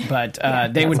two, but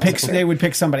they would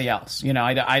pick somebody else.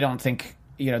 I don't think...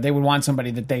 they would want somebody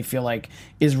that they feel like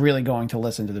is really going to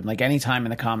listen to them. Like, any time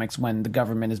in the comics when the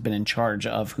government has been in charge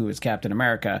of who is Captain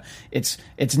America, it's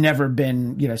never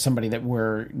been, somebody that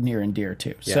we're near and dear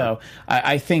to. Yeah. So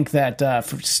I think that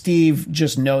for Steve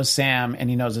just knows Sam and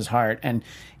he knows his heart. And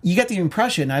you get the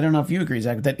impression, I don't know if you agree,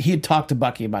 Zach, that he had talked to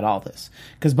Bucky about all this.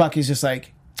 Because Bucky's just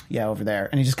like, yeah, over there.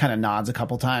 And he just kind of nods a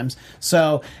couple times.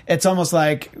 So it's almost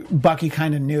like Bucky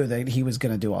kind of knew that he was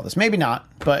going to do all this. Maybe not,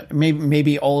 but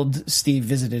maybe old Steve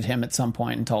visited him at some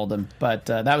point and told him. But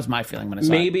that was my feeling when I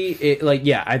saw it.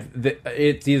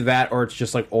 It's either that or it's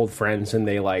just like old friends and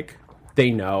they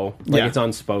know. It's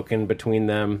unspoken between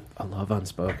them. I love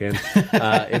unspoken,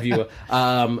 if you will.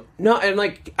 No,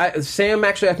 and Sam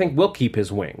actually, I think, will keep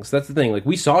his wings. That's the thing. Like,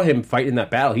 we saw him fight in that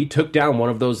battle. He took down one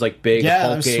of those like big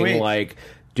hulking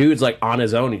dudes like on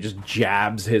his own. He just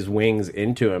jabs his wings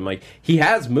into him. Like, he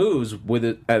has moves with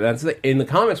it. In the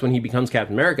comics, when he becomes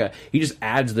Captain America, he just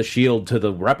adds the shield to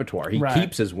the repertoire. He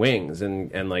keeps his wings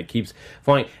and keeps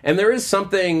flying. And there is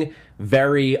something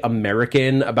very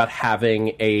American about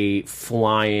having a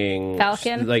flying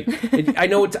Falcon. I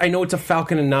know it's a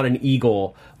falcon and not an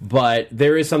eagle, but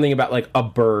there is something about like a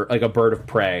bird of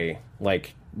prey,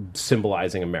 like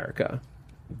symbolizing America.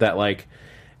 That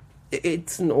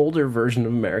it's an older version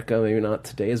of America, maybe not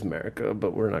today's America,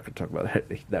 but we're not going to talk about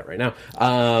that right now.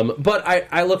 But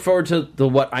I look forward to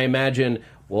what I imagine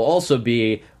will also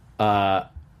be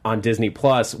on Disney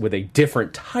Plus with a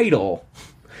different title,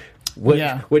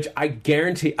 which I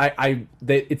guarantee.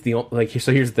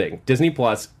 So here's the thing: Disney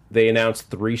Plus, they announced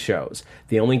 3 shows.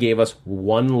 They only gave us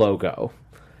one logo,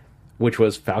 which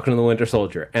was Falcon and the Winter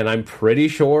Soldier. And I'm pretty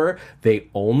sure they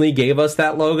only gave us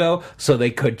that logo so they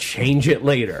could change it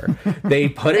later. They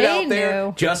put it out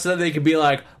there just so they could be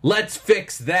like, let's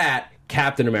fix that.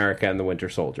 Captain America and the Winter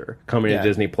Soldier coming to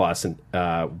Disney Plus and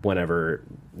whenever,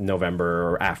 November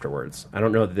or afterwards. I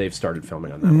don't know that they've started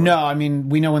filming on that one. No, I mean,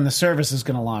 we know when the service is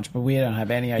going to launch, but we don't have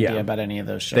any idea about any of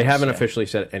those shows. They haven't officially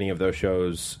said any of those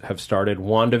shows have started.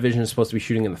 WandaVision is supposed to be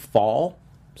shooting in the fall.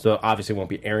 So obviously won't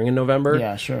be airing in November.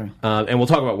 Yeah, sure. And we'll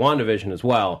talk about WandaVision as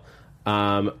well.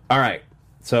 All right.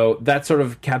 So that's sort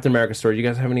of Captain America's story. Do you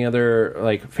guys have any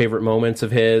other favorite moments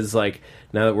of his?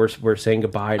 Now that we're saying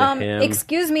goodbye to him.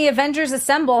 Excuse me, Avengers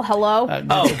Assemble. Hello.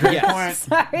 Yes.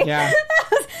 Sorry. Yeah.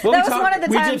 That was one of the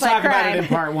times we did talk I about cried. it in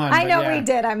part 1. I know we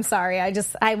did. I'm sorry.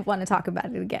 I want to talk about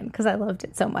it again because I loved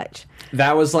it so much.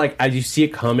 That was as you see it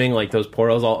coming, those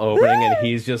portals all opening, and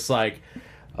he's just like,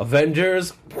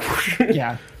 Avengers.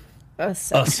 Yeah.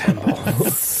 Assemble.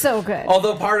 So good.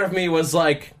 Although part of me was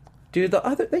like, dude,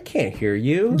 they can't hear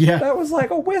you. Yeah. That was like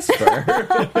a whisper.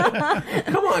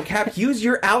 Come on, Cap, use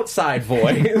your outside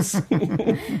voice.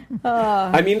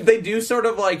 I mean, they do sort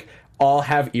of like all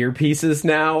have earpieces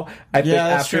now. I think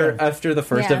after the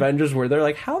first Avengers, where they're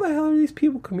like, how the hell are these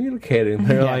people communicating?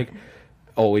 They're like,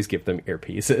 always give them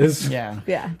earpieces.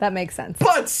 Yeah, that makes sense.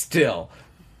 But still,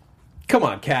 come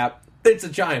on, Cap. It's a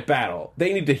giant battle.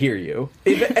 They need to hear you.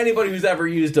 If anybody who's ever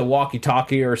used a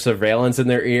walkie-talkie or surveillance in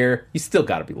their ear, you still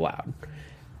got to be loud.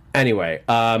 Anyway,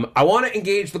 I want to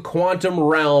engage the quantum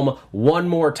realm one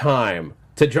more time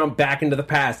to jump back into the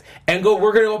past and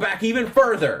we're going to go back even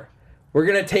further. We're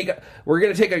going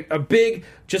to take a big,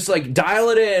 just like dial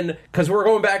it in, because we're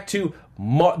going back to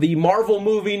the Marvel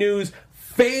movie news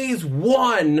phase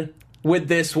 1 with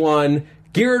this one.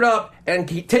 Gear it up and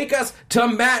take us to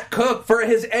Matt Cook for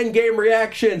his Endgame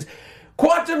reactions.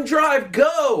 Quantum Drive,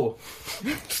 go!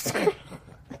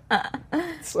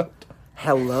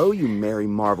 Hello, you merry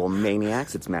Marvel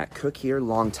maniacs. It's Matt Cook here.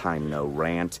 Long time no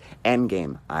rant.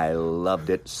 Endgame. I loved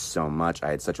it so much.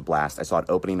 I had such a blast. I saw it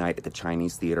opening night at the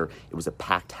Chinese Theater. It was a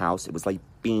packed house. It was like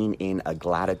being in a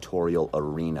gladiatorial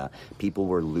arena. People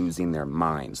were losing their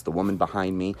minds. The woman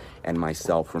behind me and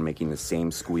myself were making the same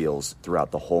squeals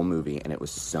throughout the whole movie, and it was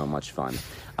so much fun.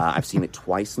 I've seen it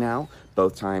twice now.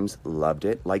 Both times, loved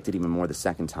it. Liked it even more the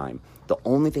second time. The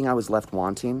only thing I was left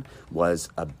wanting was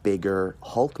a bigger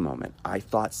Hulk moment. I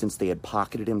thought since they had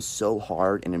pocketed him so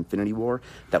hard in Infinity War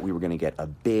that we were going to get a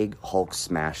big Hulk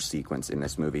smash sequence in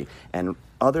this movie. And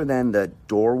other than the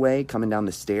doorway coming down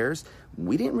the stairs,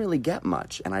 we didn't really get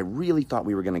much. And I really thought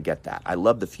we were going to get that. I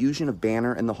love the fusion of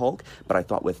Banner and the Hulk, but I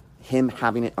thought with him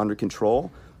having it under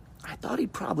control, I thought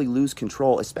he'd probably lose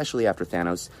control, especially after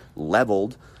Thanos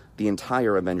leveled the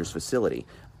entire Avengers facility.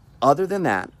 Other than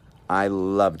that, I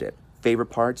loved it.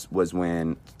 Favorite parts was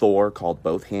when Thor called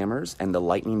both hammers and the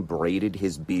lightning braided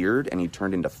his beard and he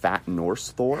turned into fat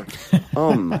Norse Thor.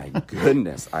 Oh my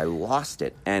goodness, I lost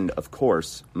it. And of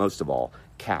course, most of all,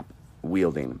 Cap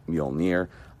wielding Mjolnir.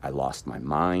 I lost my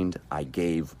mind. I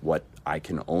gave what I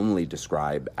can only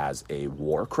describe as a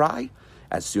war cry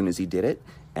as soon as he did it.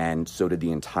 And so did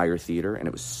the entire theater, and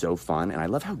it was so fun. And I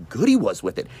love how good he was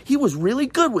with it. He was really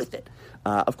good with it.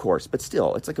 Of course, but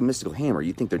still, it's like a mystical hammer.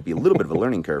 You'd think there'd be a little bit of a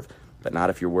learning curve, but not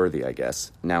if you're worthy, I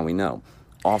guess. Now we know.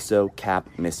 Also, Cap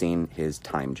missing his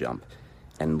time jump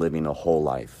and living a whole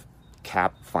life.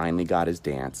 Cap finally got his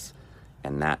dance,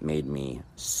 and that made me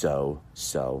so,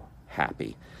 so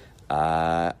happy.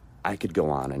 I could go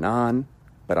on,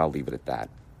 but I'll leave it at that.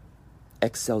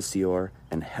 Excelsior,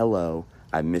 and hello,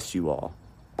 I miss you all.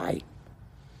 Bye.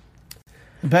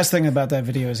 The best thing about that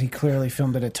video is he clearly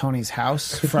filmed it at Tony's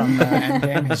house from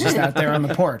Endgame. He's just out there on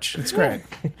the porch. It's great.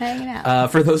 Hanging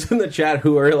out. For those in the chat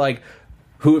who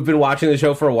have been watching the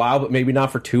show for a while, but maybe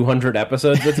not for 200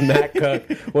 episodes, that's Matt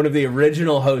Cook, one of the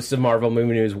original hosts of Marvel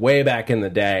Movie News way back in the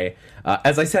day.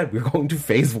 As I said, we're going to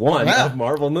phase 1 of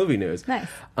Marvel Movie News. Nice.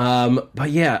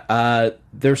 But yeah,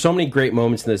 there's so many great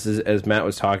moments in this, as Matt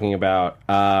was talking about.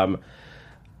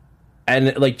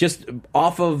 And like just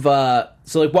off of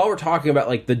so like while we're talking about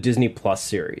like the Disney Plus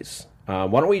series, why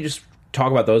don't we just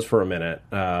talk about those for a minute?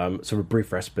 So a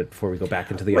brief respite before we go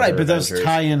back into the right, other but Avengers. those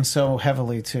tie in so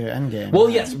heavily to Endgame. Well,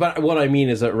 yes, but what I mean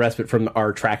is a respite from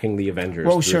our tracking the Avengers.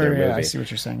 Oh, through sure, their yeah, movie. I see what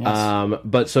you're saying. Yes.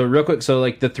 But so real quick, so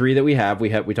like the three that we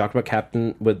talked about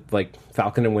Captain with like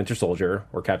Falcon and Winter Soldier,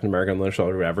 or Captain America and Winter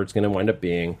Soldier, whatever it's going to wind up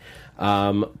being.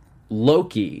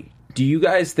 Loki. Do you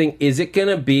guys think, is it going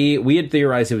to be, we had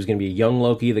theorized it was going to be a young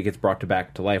Loki that gets brought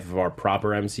back to life of our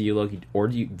proper MCU Loki, or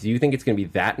do you think it's going to be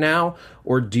that now,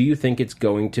 or do you think it's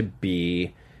going to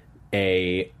be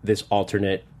this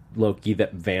alternate Loki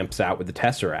that vamps out with the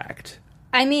Tesseract?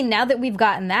 I mean, now that we've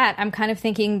gotten that, I'm kind of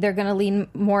thinking they're going to lean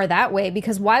more that way,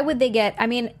 because why would they get, I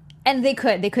mean, and they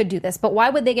could do this, but why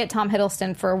would they get Tom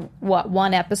Hiddleston for,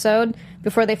 one episode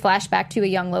before they flash back to a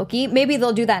young Loki? Maybe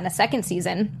they'll do that in a second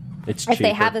season. It's if cheaper.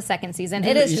 they have a second season.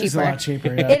 It is cheaper. A lot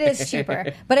cheaper, yeah. It is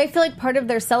cheaper. But I feel like part of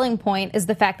their selling point is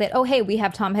the fact that, oh, hey, we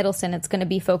have Tom Hiddleston. It's going to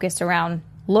be focused around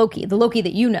Loki, the Loki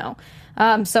that you know.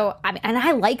 So, I mean, and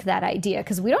I like that idea,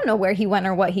 because we don't know where he went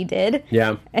or what he did.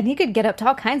 Yeah. And he could get up to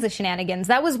all kinds of shenanigans.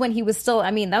 That was when he was still,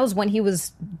 that was when he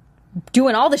was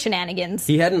doing all the shenanigans.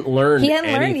 He hadn't learned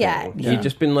anything. Yet. He'd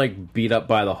just been like beat up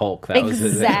by the Hulk. That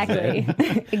exactly. was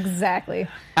his Exactly.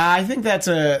 I think that's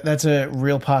a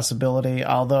real possibility.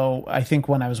 Although I think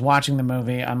when I was watching the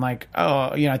movie, I'm like,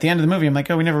 at the end of the movie, I'm like,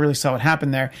 we never really saw what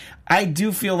happened there. I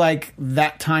do feel like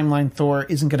that timeline Thor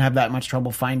isn't going to have that much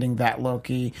trouble finding that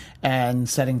Loki and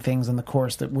setting things on the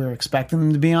course that we're expecting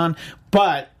them to be on.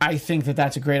 But I think that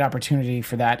that's a great opportunity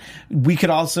for that. We could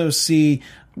also see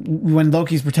when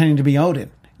Loki's pretending to be Odin.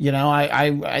 You know,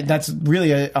 I that's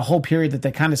really a whole period that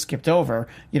they kind of skipped over,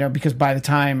 you know, because by the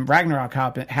time Ragnarok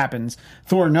happens,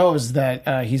 Thor knows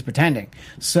that he's pretending.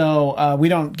 So we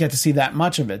don't get to see that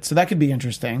much of it. So that could be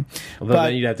interesting. Although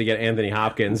then you'd have to get Anthony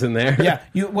Hopkins in there. Yeah,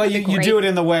 you do it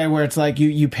in the way where it's like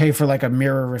you pay for like a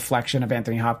mirror reflection of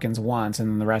Anthony Hopkins once, and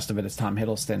then the rest of it is Tom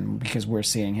Hiddleston because we're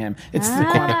seeing him. It's the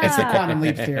quantum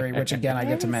leap theory, which again I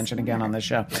get to mention again on this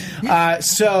show.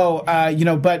 You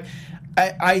know, but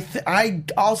I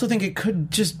also think it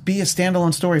could just be a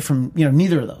standalone story from, you know,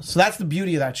 neither of those. So that's the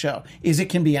beauty of that show, is it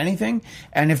can be anything.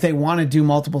 And if they want to do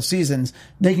multiple seasons,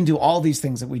 they can do all these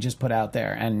things that we just put out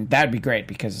there. And that'd be great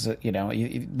because, you know,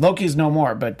 Loki's no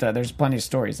more, but there's plenty of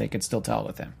stories they could still tell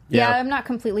with him. Yeah, I'm not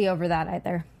completely over that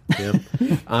either. Yeah.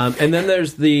 And then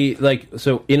there's the, like,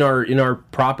 so in our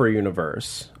proper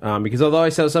universe, because although I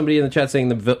saw somebody in the chat saying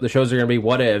the shows are going to be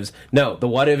what ifs, no, the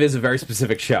what if is a very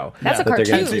specific show. That's a that they're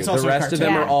gonna cartoon. do. It's also The a rest of them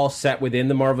cartoon. are all set within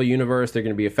the Marvel universe. They're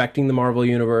going to be affecting the Marvel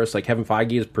universe. Like Kevin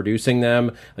Feige is producing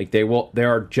them. Like they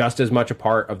are just as much a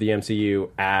part of the MCU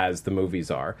as the movies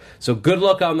are. So good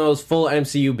luck on those full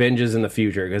MCU binges in the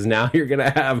future, because now you're going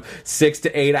to have 6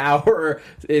 to 8 hour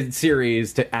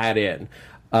series to add in.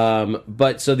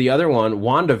 But so the other one,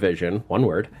 WandaVision, one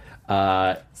word,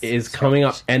 is coming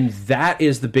up, and that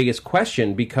is the biggest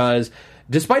question, because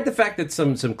despite the fact that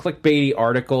some clickbaity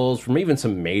articles from even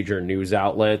some major news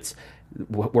outlets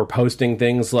were posting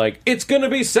things like, it's going to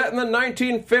be set in the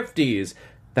 1950s,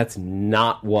 that's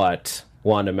not what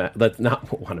that's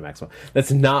not Wanda Maxwell.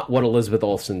 That's not what Elizabeth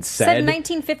Olsen said. Said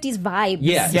 1950s vibes.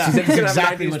 Yeah, Yeah, she said it's gonna have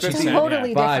exactly a what she 1950s said.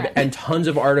 Totally vibe, different. and tons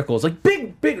of articles, like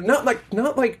big, not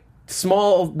like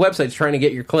small websites trying to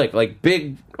get your click, like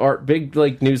big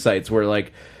like news sites where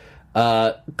like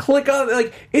click on,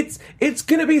 like it's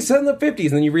gonna be set in the 50s,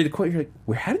 and then you read the quote, you're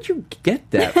like, how did you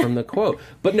get that from the quote?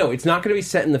 But no, it's not gonna be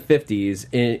set in the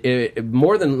 50s.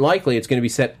 More than likely it's gonna be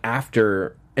set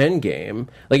after Endgame.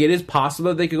 Like, it is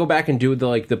possible that they could go back and do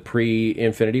the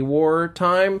pre-Infinity War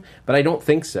time, but I don't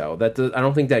think so. I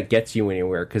don't think that gets you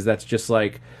anywhere, because that's just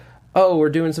like, oh, we're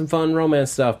doing some fun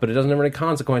romance stuff, but it doesn't have any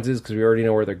consequences because we already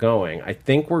know where they're going. I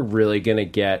think we're really going to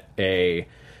get a...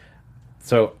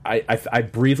 So I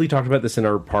briefly talked about this in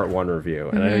our Part 1 review,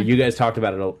 and I know you guys talked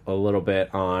about it a little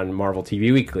bit on Marvel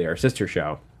TV Weekly, our sister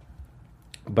show.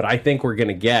 But I think we're going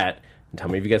to get... And tell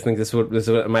me if you guys think this is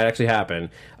what might actually happen.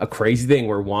 A crazy thing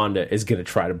where Wanda is going to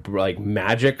try to like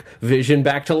magic Vision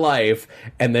back to life,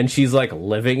 and then she's like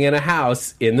living in a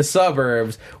house in the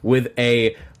suburbs with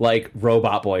a like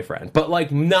robot boyfriend, but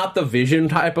like not the Vision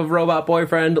type of robot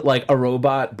boyfriend, like a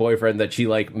robot boyfriend that she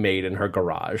like made in her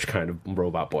garage kind of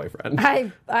robot boyfriend.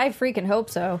 I freaking hope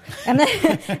so. And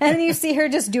then you see her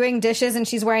just doing dishes, and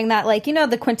she's wearing that, like, you know,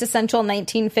 the quintessential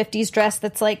 1950s dress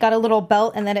that's like got a little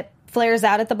belt and then it flares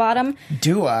out at the bottom.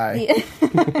 Do I?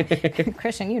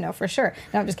 Christian, you know for sure.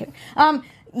 No, I'm just kidding.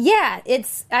 Yeah,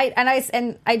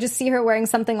 I just see her wearing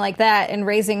something like that and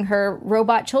raising her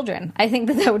robot children. I think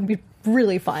that would be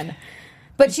really fun.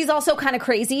 But she's also kind of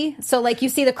crazy. So like you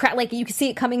see like you can see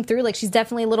it coming through. Like she's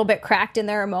definitely a little bit cracked, and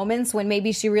there are moments when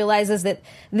maybe she realizes that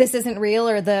this isn't real,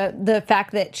 or the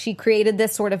fact that she created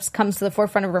this sort of comes to the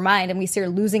forefront of her mind, and we see her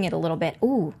losing it a little bit.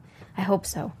 Ooh, I hope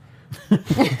so.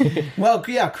 Well,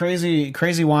 yeah,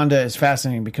 crazy Wanda is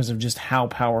fascinating because of just how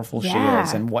powerful she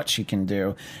is and what she can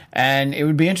do. And it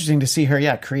would be interesting to see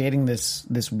her, creating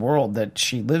this world that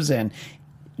she lives in,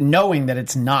 knowing that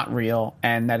it's not real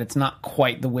and that it's not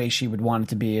quite the way she would want it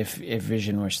to be if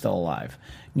Vision were still alive.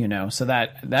 You know, so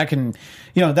that can,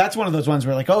 you know, that's one of those ones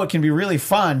where like, oh, it can be really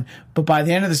fun, but by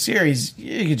the end of the series,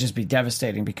 it could just be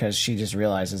devastating because she just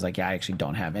realizes like, yeah, I actually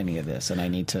don't have any of this, and I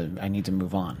need to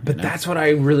move on. But that's what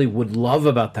I really would love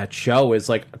about that show is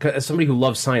like, as somebody who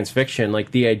loves science fiction,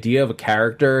 like the idea of a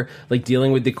character like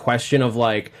dealing with the question of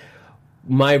like,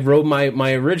 my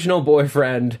original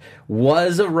boyfriend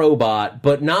was a robot,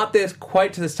 but not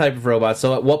quite to this type of robot.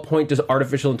 So at what point does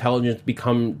artificial intelligence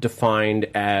become defined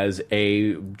as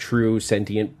a true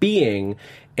sentient being?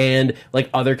 And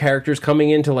like other characters coming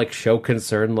in to like show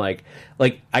concern,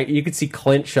 you could see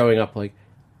Clint showing up like,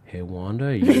 "Hey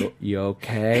Wanda, you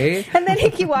okay?" And then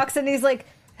he walks in and he's like,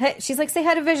 hey, she's like, "Say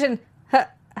hi to Vision."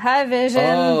 Hi, Vision.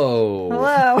 Oh,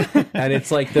 hello. And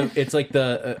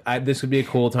this would be a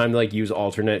cool time to like use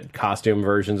alternate costume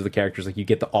versions of the characters. Like you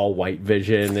get the all white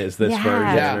Vision as this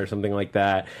version or something like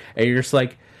that, and you're just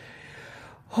like,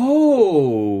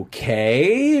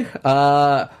 okay.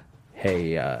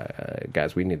 Hey,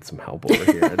 guys, we need some help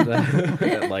over here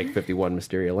at like 51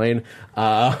 Mysteria Lane.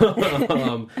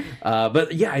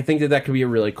 But yeah, I think that could be a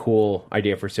really cool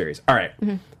idea for a series. All right.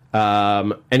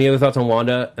 Any other thoughts on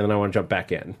Wanda? And then I want to jump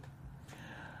back in.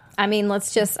 I mean, I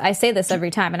say this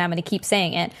every time, and I'm going to keep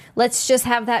saying it. Let's just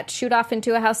have that shoot off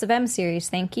into a House of M series.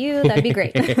 Thank you. That'd be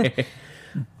great.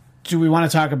 Do we want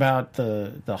to talk about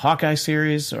the Hawkeye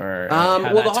series, or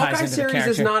well, the Hawkeye series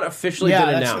has not officially been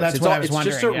announced. That's what I was it's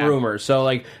just a rumor. So,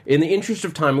 like, in the interest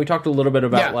of time, we talked a little bit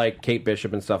about like Kate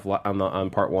Bishop and stuff on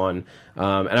part one,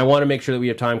 and I want to make sure that we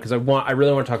have time because I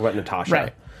really want to talk about Natasha.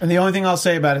 Right. And the only thing I'll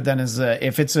say about it then is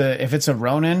if it's a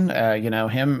Ronin,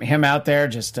 him out there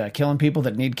just killing people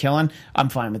that need killing, I'm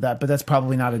fine with that. But that's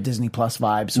probably not a Disney Plus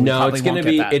vibe. So no, it's going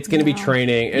to be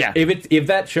training. Yeah. If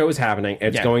that show is happening,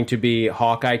 it's going to be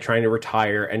Hawkeye trying to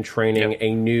retire and training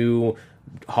a new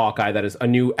Hawkeye that is a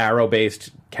new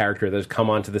Arrow-based character that has come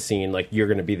onto the scene. Like, you're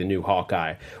going to be the new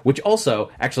Hawkeye. Which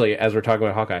also, actually, as we're talking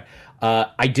about Hawkeye,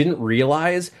 I didn't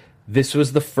realize. This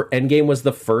was Endgame was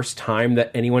the first time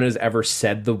that anyone has ever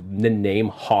said the name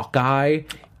Hawkeye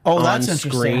on that's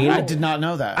screen. Interesting. I did not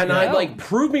know that. And I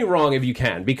prove me wrong if you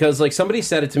can, because like somebody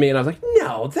said it to me and I was like,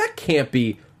 no, that can't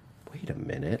be. Wait a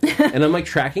minute. And I'm like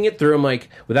tracking it through. I'm like,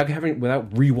 without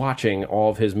rewatching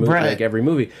all of his movies, like every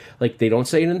movie, like they don't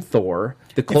say it in Thor.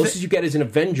 The closest you get is in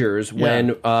Avengers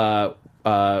when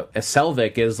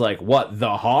Selvig is like, what,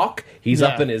 the Hawk? He's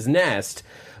up in his nest.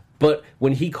 But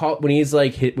when he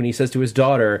says to his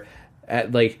daughter,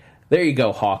 there you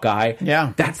go, Hawkeye.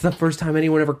 Yeah, that's the first time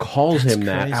anyone ever calls him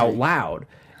that out loud.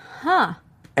 Huh?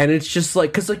 And it's just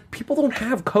like because like people don't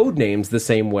have code names the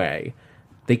same way.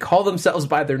 They call themselves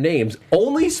by their names.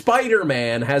 Only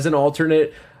Spider-Man has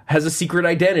a secret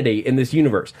identity in this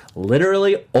universe.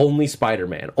 Literally, only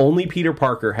Spider-Man. Only Peter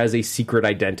Parker has a secret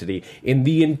identity in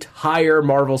the entire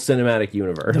Marvel Cinematic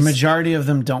Universe. The majority of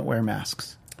them don't wear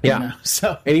masks. Yeah.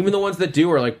 So, and even the ones that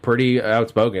do are like pretty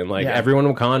outspoken. Like everyone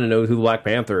in Wakanda knows who the Black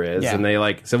Panther is, and they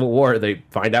like Civil War. They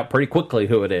find out pretty quickly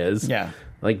who it is. Yeah.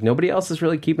 Like nobody else is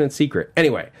really keeping it secret.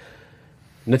 Anyway,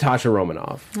 Natasha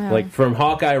Romanoff, like from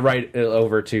Hawkeye right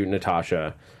over to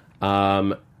Natasha.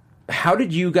 How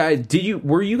did you guys?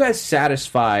 Were you guys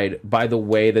satisfied by the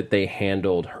way that they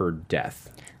handled her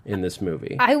death in this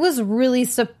movie? I was really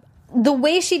the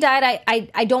way she died.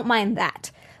 I don't mind that.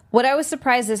 What I was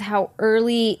surprised is how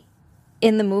early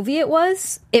in the movie it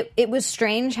was. It was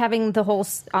strange having the whole,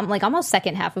 like, almost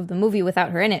second half of the movie without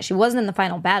her in it. She wasn't in the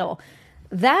final battle.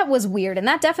 That was weird, and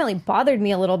that definitely bothered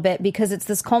me a little bit because it's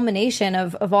this culmination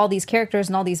of all these characters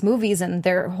and all these movies and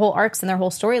their whole arcs and their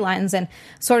whole storylines, and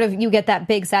sort of you get that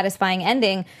big, satisfying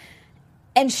ending,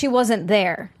 and she wasn't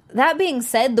there. That being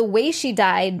said, the way she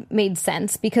died made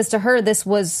sense because to her, this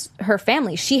was her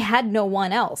family. She had no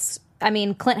one else. I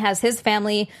mean, Clint has his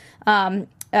family,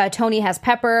 Tony has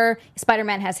Pepper,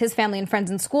 Spider-Man has his family and friends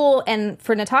in school, and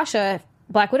for Natasha,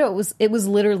 Black Widow, it was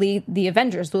literally the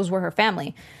Avengers. Those were her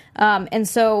family. And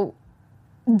so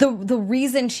the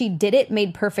reason she did it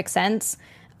made perfect sense.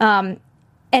 And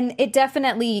it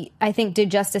definitely, I think,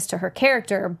 did justice to her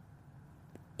character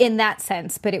in that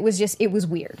sense, but it was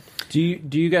weird. Do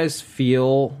you guys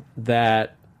feel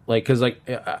that, like, because like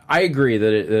I agree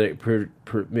that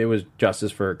it was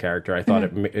justice for her character. I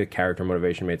thought character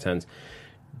motivation made sense.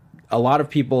 A lot of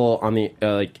people on the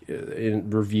in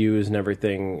reviews and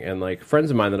everything, and like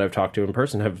friends of mine that I've talked to in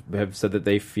person have said that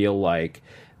they feel like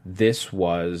this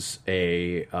was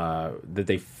that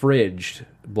they fridged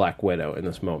Black Widow in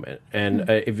this moment. And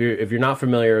if you're not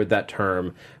familiar with that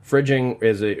term, fridging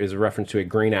is a reference to a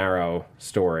Green Arrow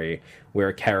story where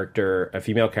a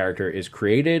female character is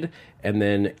created and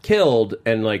then killed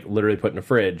and like literally put in a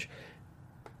fridge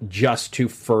just to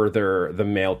further the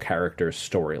male character's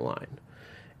storyline.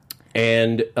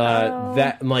 And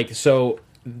that's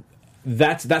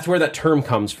where that term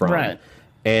comes from. Right.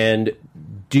 And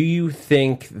do you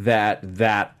think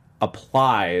that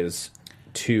applies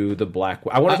to the Black?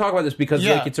 I want to talk about this because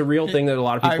like it's a real thing that a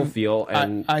lot of people feel.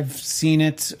 And I've seen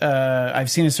it.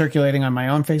 I've seen it circulating on my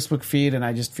own Facebook feed, and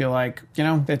I just feel like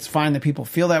it's fine that people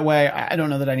feel that way. I don't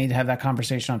know that I need to have that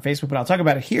conversation on Facebook, but I'll talk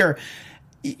about it here.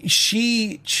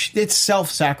 It's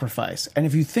self-sacrifice, and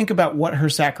if you think about what her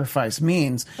sacrifice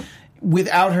means.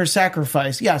 Without her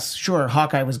sacrifice, yes, sure,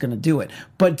 Hawkeye was going to do it.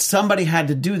 But somebody had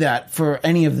to do that for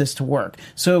any of this to work.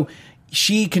 So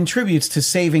she contributes to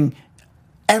saving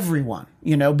everyone,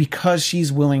 because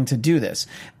she's willing to do this.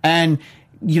 And,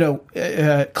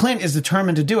 Clint is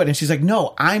determined to do it. And she's like,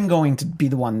 no, I'm going to be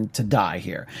the one to die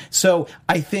here. So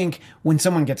I think when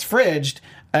someone gets fridged,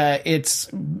 it's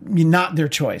not their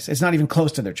choice. It's not even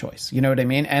close to their choice. You know what I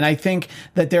mean? And I think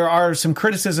that there are some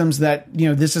criticisms that,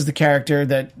 this is the character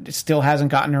that still hasn't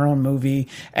gotten her own movie.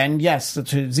 And yes,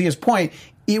 to Zia's point,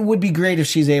 it would be great if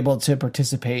she's able to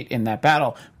participate in that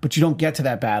battle, but you don't get to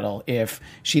that battle if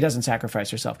she doesn't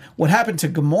sacrifice herself. What happened to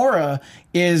Gamora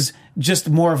is just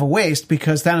more of a waste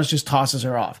because Thanos just tosses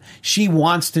her off. She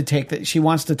wants to she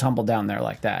wants to tumble down there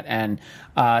like that. And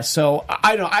so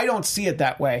I don't see it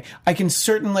that way. I can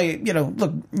certainly,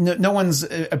 look, no one's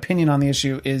opinion on the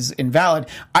issue is invalid.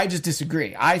 I just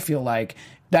disagree. I feel like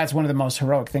that's one of the most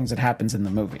heroic things that happens in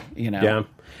the movie, Yeah.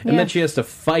 And then she has to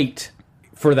fight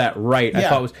for that right. I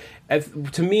thought was,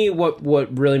 to me,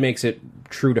 what really makes it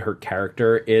true to her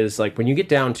character is, like, when you get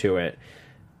down to it,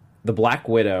 the Black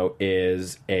Widow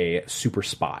is a super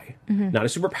spy. Not a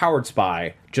super powered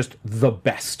spy, just the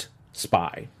best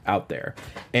spy out there.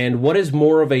 And what is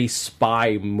more of a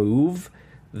spy move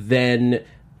than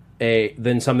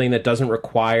something that doesn't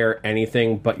require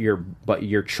anything but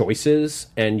your choices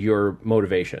and your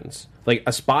motivations? Like,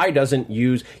 a spy doesn't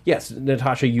use... Yes,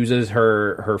 Natasha uses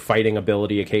her fighting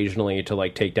ability occasionally to,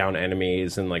 like, take down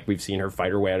enemies, and, like, we've seen her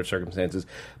fight her way out of circumstances.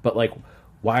 But, like,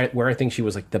 where I think she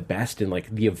was, like, the best in, like,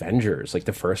 the Avengers, like,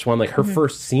 the first one, like, her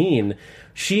first scene,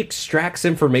 she extracts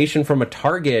information from a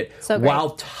target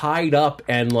while tied up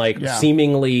and, like,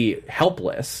 seemingly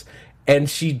helpless. And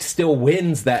she still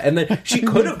wins that. And then she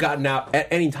could have gotten out at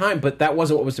any time, but that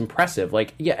wasn't what was impressive.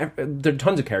 Like, yeah, there are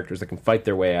tons of characters that can fight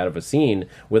their way out of a scene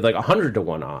with, like,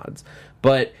 100-to-1 odds.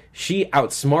 But she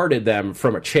outsmarted them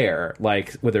from a chair,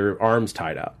 like, with her arms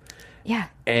tied up. Yeah.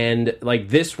 And, like,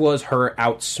 this was her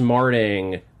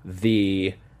outsmarting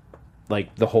the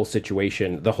whole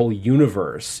situation, the whole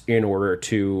universe, in order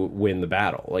to win the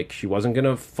battle. Like, she wasn't going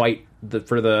to fight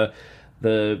for the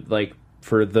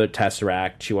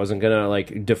Tesseract. She wasn't gonna,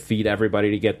 like, defeat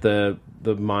everybody to get the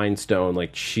Mind Stone.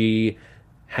 Like, she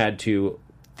had to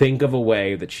think of a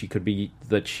way that she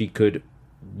could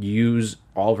use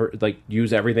all of her, like,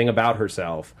 use everything about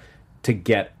herself to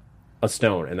get a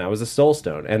stone, and that was a Soul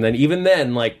Stone. And then even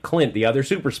then, like, Clint, the other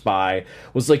super spy,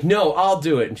 was like, "No, I'll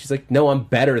do it," and she's like, "No, I'm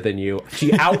better than you." She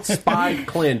outspied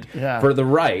Clint for the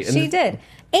right. And she did.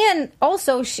 And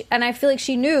also, and I feel like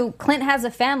she knew Clint has a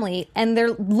family, and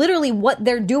they're literally, what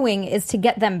they're doing is to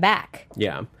get them back.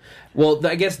 Yeah. Well,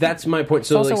 I guess that's my point.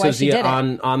 So, also why she did it.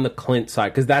 on the Clint side,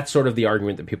 because that's sort of the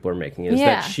argument that people are making, is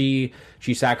that she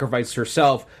sacrificed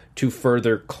herself to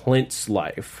further Clint's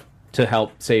life, to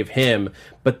help save him.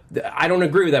 But I don't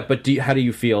agree with that. But how do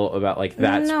you feel about, like,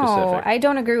 that specific? No, I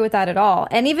don't agree with that at all.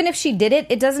 And even if she did it,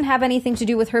 it doesn't have anything to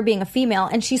do with her being a female.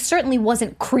 And she certainly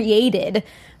wasn't created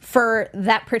for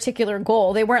that particular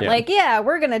goal. They weren't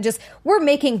we're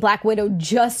making Black Widow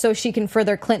just so she can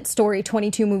further Clint's story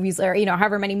 22 movies, or,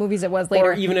 however many movies it was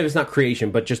later. Or even if it's not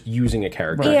creation, but just using a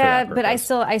character. Yeah, but I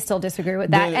still disagree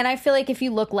with that. And I feel like if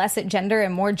you look less at gender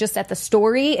and more just at the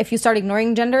story, if you start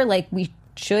ignoring gender, like we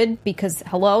should, because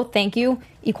thank you,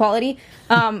 equality,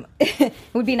 it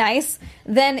would be nice,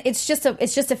 then it's just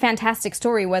a fantastic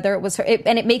story, whether it was her,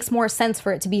 and it makes more sense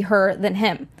for it to be her than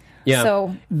him. Yeah.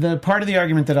 So the part of the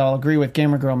argument that I'll agree with,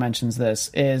 Gamer Girl mentions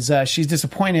this, is she's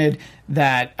disappointed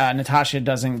that Natasha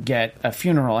doesn't get a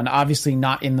funeral, and obviously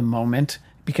not in the moment,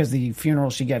 because the funeral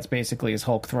she gets basically is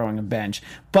Hulk throwing a bench.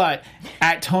 But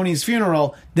at Tony's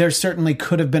funeral, there certainly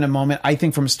could have been a moment. I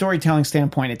think from a storytelling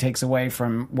standpoint, it takes away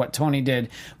from what Tony did.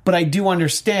 But I do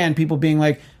understand people being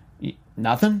like,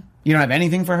 nothing? You don't have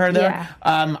anything for her there?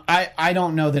 Yeah. I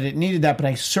don't know that it needed that, but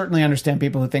I certainly understand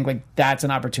people who think, like, that's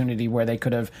an opportunity where they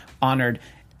could have honored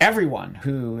everyone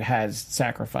who has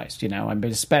sacrificed, and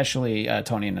especially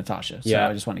Tony and Natasha. So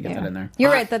I just want to get that in there.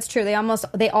 You're right, that's true. They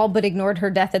all but ignored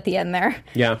her death at the end there.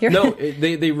 Yeah.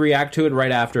 They react to it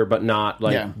right after, but not,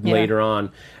 like, later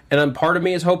on. And part of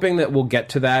me is hoping that we'll get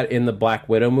to that in the Black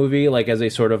Widow movie, like, as a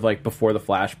sort of, like, before the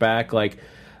flashback, like,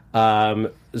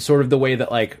 sort of the way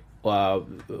that, like,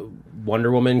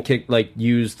 Wonder Woman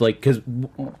used, like, because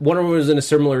Wonder Woman was in a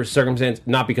similar circumstance,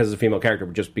 not because it's a female character,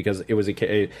 but just because it was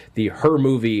her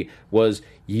movie was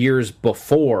years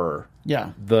before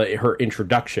her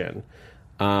introduction,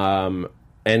 and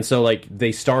so, like,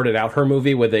 they started out her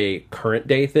movie with a current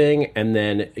day thing, and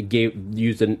then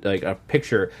used a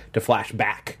picture to flash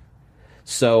back.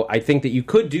 So I think that you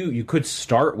could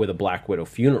start with a Black Widow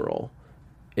funeral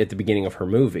at the beginning of her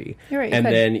movie, right, and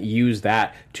then use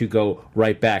that to go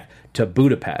right back to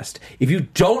Budapest. If you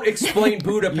don't explain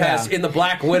Budapest in the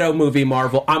Black Widow movie,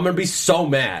 Marvel, I'm gonna be so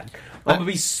mad. I'm gonna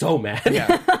be so mad.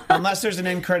 Yeah. Unless there's an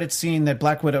end credit scene that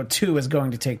Black Widow 2 is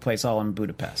going to take place all in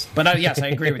Budapest. But yes, I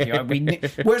agree with you.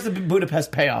 Where's the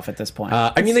Budapest payoff at this point?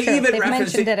 I mean, they even They've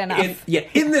referenced mentioned it enough.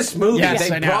 In this movie. Yes,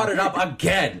 they brought it up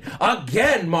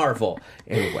again, Marvel.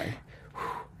 Anyway.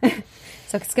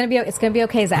 So it's gonna be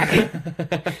okay, Zach.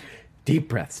 Deep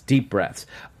breaths.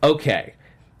 Okay.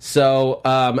 So,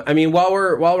 I mean, while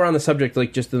we're on the subject,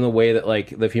 like just in the way that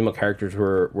like the female characters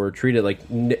were treated, like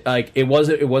it was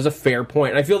a fair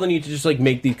point. And I feel the need to just like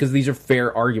make these, because these are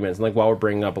fair arguments. And like while we're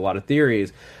bringing up a lot of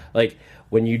theories, like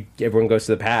when everyone goes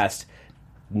to the past,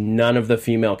 none of the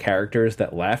female characters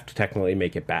that left technically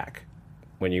make it back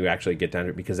when you actually get down to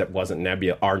it, because it wasn't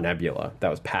our Nebula. That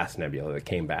was past Nebula that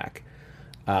came back.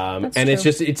 And true. it's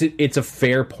just it's a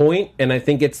fair point, and I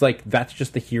think it's like that's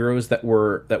just the heroes that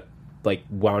like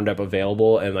wound up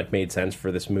available and like made sense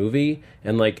for this movie,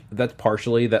 and like that's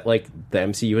partially that like the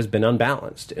MCU has been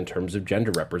unbalanced in terms of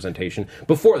gender representation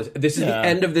before this. This is the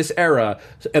end of this era,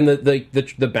 and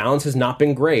the balance has not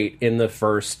been great in the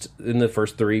first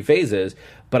 3 phases.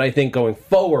 But I think going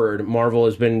forward, Marvel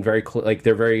has been very like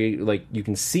they're very like you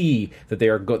can see that they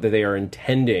are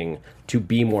intending to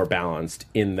be more balanced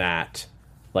in that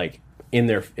like in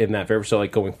that favor. So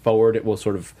like going forward, it will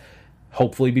sort of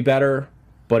hopefully be better.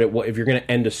 But if you're going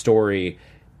to end a story,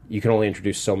 you can only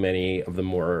introduce so many of the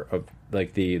more of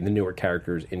like the newer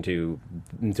characters into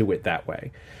it that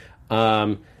way.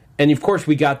 And of course,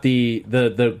 we got the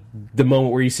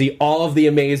moment where you see all of the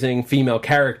amazing female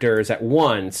characters at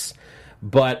once.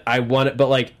 But it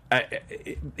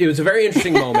was a very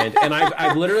interesting moment, and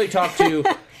I've literally talked to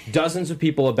dozens of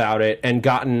people about it and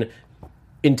gotten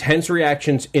intense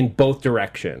reactions in both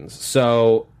directions.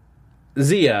 So,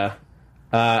 Zia.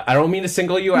 I don't mean to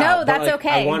single you out. No, that's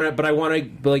okay. I want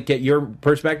to like get your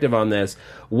perspective on this.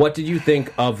 What did you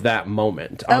think of that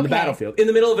moment on the battlefield, in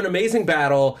the middle of an amazing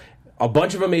battle, a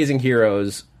bunch of amazing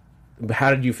heroes?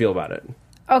 How did you feel about it?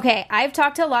 Okay, I've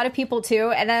talked to a lot of people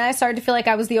too, and then I started to feel like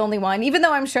I was the only one, even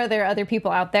though I'm sure there are other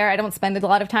people out there. I don't spend a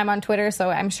lot of time on Twitter, so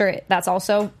I'm sure that's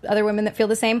also other women that feel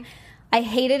the same. I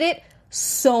hated it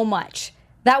so much.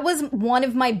 That was one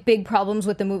of my big problems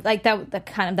with the movie. Like that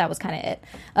was kind of it.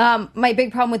 My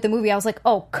big problem with the movie, I was like,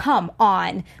 oh, come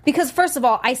on. Because first of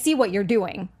all, I see what you're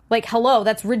doing. Like, hello,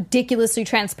 that's ridiculously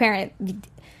transparent.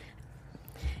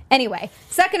 Anyway,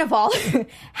 second of all,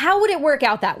 how would it work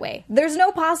out that way? There's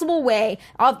no possible way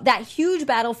of that huge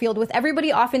battlefield with everybody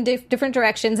off in different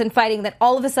directions and fighting that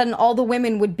all of a sudden all the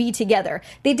women would be together.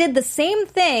 They did the same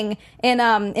thing in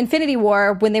Infinity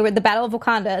War when they were at the Battle of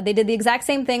Wakanda. They did the exact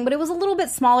same thing, but it was a little bit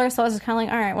smaller, so I was just kind of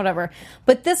like, all right, whatever.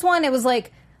 But this one, it was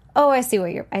like, oh, I see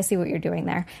what you're doing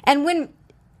there. And when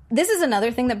this is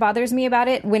another thing that bothers me about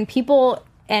it, when people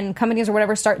and companies or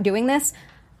whatever start doing this,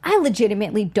 I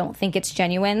legitimately don't think it's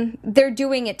genuine. They're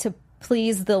doing it to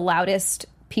please the loudest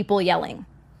people yelling.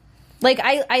 Like,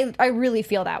 I really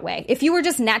feel that way. If you were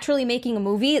just naturally making a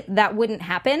movie, that wouldn't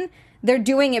happen. They're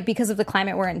doing it because of the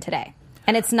climate we're in today.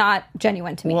 And it's not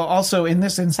genuine to me. Well, also, in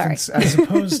this instance, as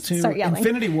opposed to yelling.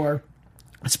 Infinity War,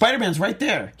 Spider-Man's right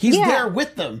there. He's there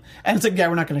with them. And it's like, yeah,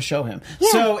 we're not going to show him.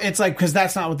 Yeah. So it's like, because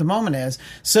that's not what the moment is.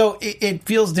 So it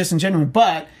feels disingenuous.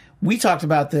 But we talked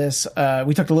about this.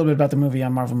 We talked a little bit about the movie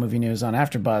on Marvel Movie News on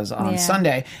AfterBuzz on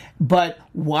Sunday. But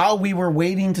while we were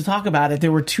waiting to talk about it,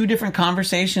 there were 2 different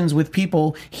conversations with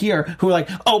people here who were like,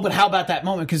 "Oh, but how about that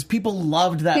moment?" Because people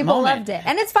loved that moment. People loved it,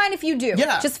 and it's fine if you do.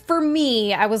 Yeah. Just for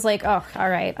me, I was like, "Oh, all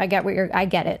right, I get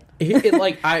it."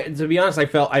 To be honest,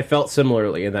 I felt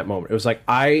similarly in that moment. It was like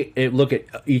I look at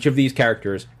each of these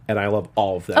characters, and I love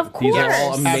all of them. Of course. These are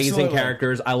all amazing Absolutely.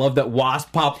 characters. I love that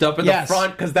Wasp popped up in the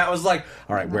front, because that was like,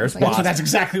 all right, where's Wasp? So that's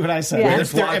exactly what I said. Yeah.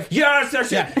 Where's Wasp? Yes,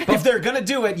 there's If they're going to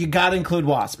do it, you got to include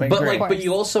Wasp. But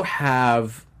you also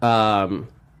have Mantis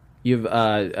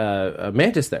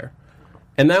there,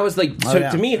 and that was like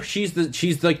to me,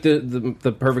 she's like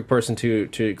the perfect person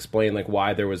to explain like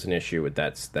why there was an issue with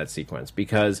that sequence,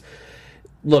 because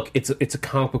look, it's a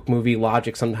comic book movie.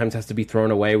 Logic sometimes has to be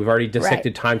thrown away. We've already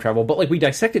dissected time travel, but like we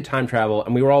dissected time travel,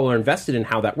 and we were all invested in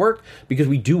how that worked, because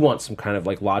we do want some kind of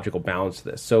like logical balance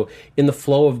to this. So in the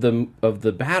flow of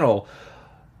the battle,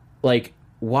 like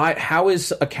how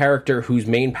is a character whose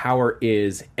main power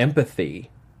is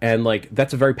empathy, and like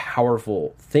that's a very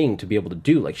powerful thing to be able to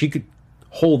do. Like she could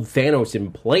hold Thanos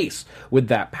in place with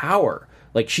that power.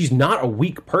 Like, she's not a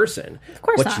weak person. Of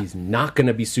course but not. She's not going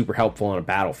to be super helpful on a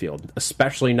battlefield,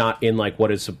 especially not in, like,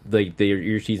 what is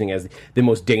you're teasing as the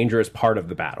most dangerous part of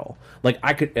the battle. Like,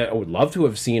 I would love to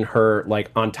have seen her,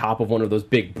 like, on top of one of those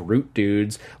big brute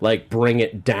dudes, like, bring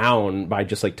it down by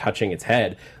just, like, touching its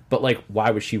head. But, like,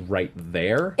 why was she right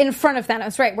there? In front of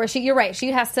Thanos, right? Where you're right.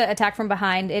 She has to attack from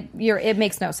behind. It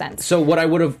makes no sense. So what I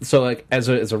would have, like, as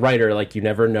a writer, like, you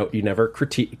never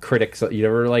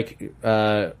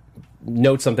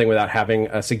note something without having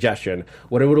a suggestion.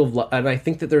 What I would have, and I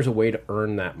think that there's a way to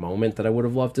earn that moment that I would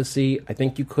have loved to see. I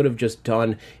think you could have just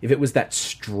done, if it was that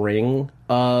string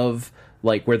of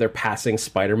like where they're passing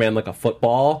Spider-Man like a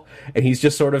football, and he's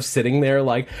just sort of sitting there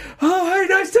like, "Oh, hey,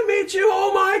 nice to meet you.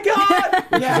 Oh my god,"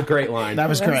 which is a great line. That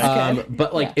was great.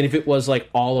 But like, and if it was like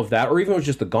all of that, or even it was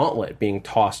just the gauntlet being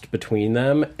tossed between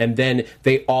them, and then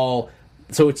they all.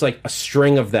 So it's like a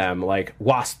string of them. Like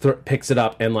Wasp picks it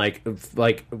up and like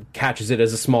catches it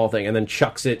as a small thing, and then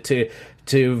chucks it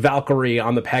to Valkyrie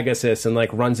on the Pegasus and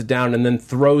like runs it down, and then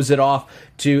throws it off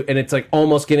to, and it's like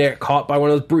almost getting caught by one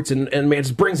of those brutes, and man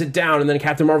just brings it down, and then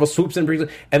Captain Marvel swoops in and brings it,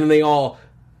 and then they all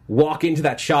walk into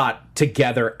that shot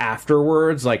together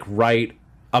afterwards, like right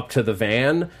up to the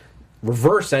van.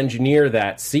 Reverse engineer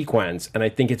that sequence, and I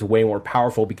think it's way more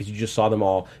powerful because you just saw them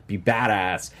all be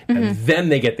badass, and then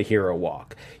they get the hero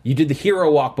walk. You did the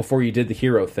hero walk before you did the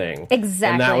hero thing. Exactly.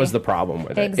 And that was the problem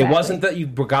with it. Exactly. It wasn't that you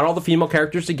got all the female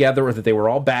characters together or that they were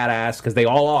all badass, because they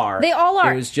all are. They all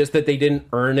are. It was just that they didn't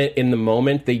earn it in the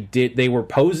moment. They were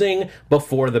posing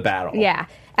before the battle. Yeah.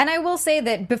 And I will say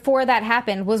that before that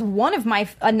happened was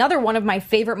another one of my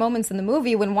favorite moments in the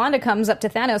movie, when Wanda comes up to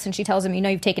Thanos and she tells him,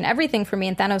 you've taken everything from me.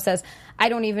 And Thanos says, I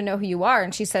don't even know who you are.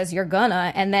 And she says, you're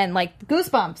gonna. And then like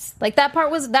goosebumps. Like that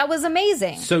was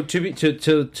amazing. So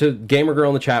to Gamer Girl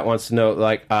in the chat wants to know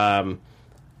like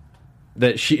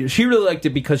that she really liked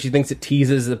it because she thinks it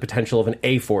teases the potential of an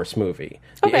A-Force movie.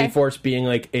 The Okay. A-Force being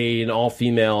like an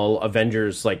all-female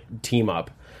Avengers like team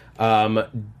up.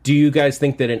 Do you guys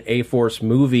think that an A-Force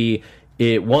movie,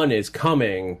 one, is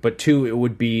coming, but two, it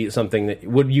would be something that...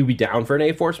 Would you be down for an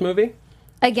A-Force movie?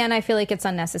 Again, I feel like it's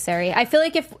unnecessary. I feel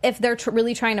like if they're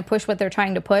really trying to push what they're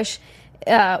trying to push,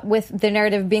 with the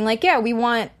narrative being like, yeah, we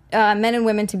want men and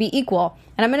women to be equal.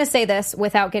 And I'm going to say this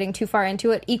without getting too far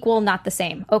into it. Equal, not the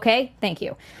same. Okay? Thank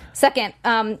you. Second,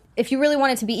 if you really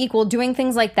want it to be equal, doing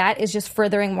things like that is just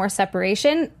furthering more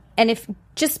separation. And if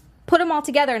just put them all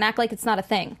together and act like it's not a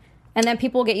thing. And then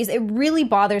people get used. It really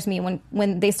bothers me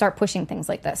when they start pushing things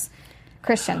like this.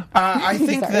 Christian. I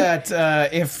think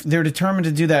that if they're determined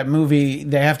to do that movie,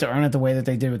 they have to earn it the way that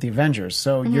they did with the Avengers.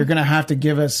 So you're going to have to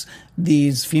give us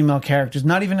these female characters,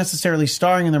 not even necessarily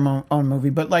starring in their own movie,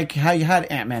 but like how you had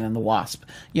Ant-Man and the Wasp.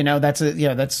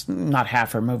 That's not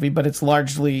half her movie, but it's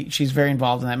largely, she's very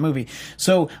involved in that movie.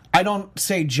 So I don't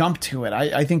say jump to it.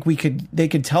 I think they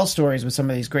could tell stories with some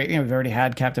of these great, we've already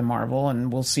had Captain Marvel,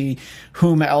 and we'll see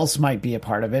whom else might be a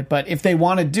part of it. But if they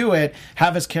want to do it,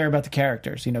 have us care about the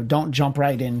characters. Don't jump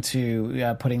right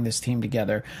into putting this team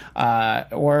together,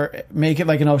 or make it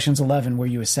like an Ocean's 11 where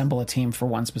you assemble a team for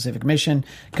one specific mission.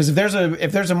 Because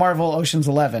if there's a Marvel Ocean's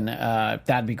 11,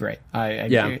 that'd be great.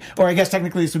 Yeah. Or I guess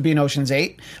technically this would be an Ocean's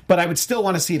 8, but I would still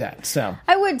want to see that. So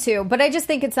I would too, but I just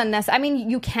think it's unnecessary. I mean,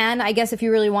 you can, I guess, if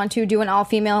you really want to do an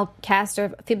all-female cast,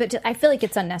 but I feel like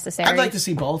it's unnecessary. I'd like to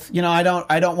see both.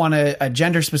 I don't want a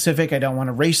gender specific. I don't want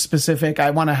a race specific.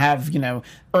 I want to have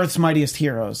Earth's mightiest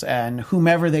heroes, and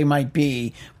whomever they might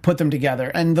be, put them together.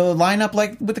 And the lineup,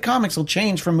 like with the comics, will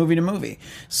change from movie to movie.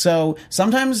 So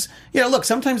sometimes,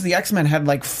 sometimes the X-Men had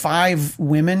like 5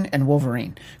 women and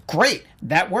Wolverine. Great.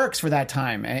 That works for that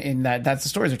time, and that's the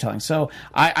stories they're telling. So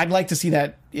I'd like to see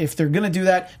that. If they're going to do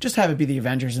that, just have it be the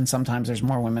Avengers, and sometimes there's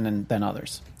more women than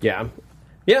others. Yeah.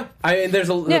 Yeah, there's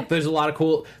a lot of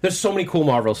cool. There's so many cool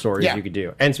Marvel stories you could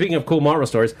do. And speaking of cool Marvel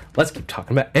stories, let's keep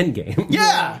talking about Endgame.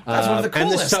 Yeah, that's one of the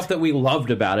coolest. And the stuff that we loved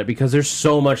about it, because there's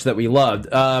so much that we loved.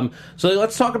 So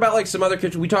let's talk about like some other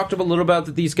characters. We talked a little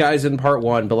about these guys in part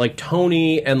 1, but like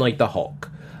Tony and like the Hulk.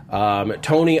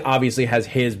 Tony obviously has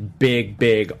his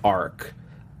big arc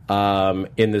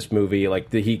in this movie.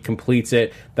 Like he completes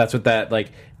it. That's what that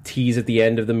like tease at the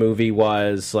end of the movie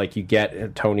was. Like you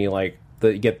get Tony like.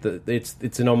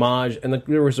 It's an homage, and the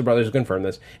Russo brothers confirmed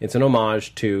this. It's an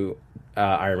homage to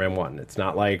Iron Man 1. It's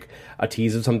not like a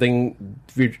tease of something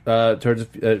towards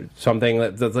something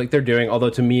that's like they're doing.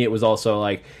 Although to me, it was also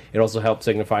like it also helped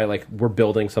signify like we're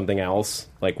building something else.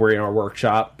 Like we're in our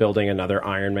workshop building another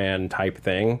Iron Man type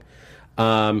thing.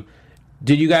 Did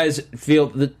you guys feel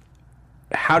that?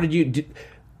 How did you?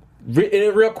 In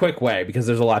a real quick way, because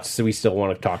there's a lot we still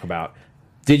want to talk about.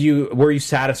 Were you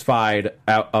satisfied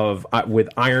with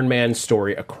Iron Man's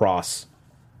story across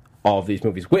all of these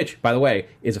movies? Which, by the way,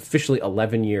 is officially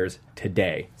 11 years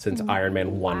today since Iron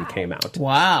Man 1 came out.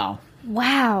 Wow,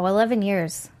 11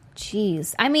 years.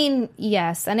 Jeez. I mean,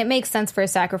 yes, and it makes sense for a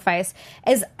sacrifice.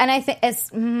 I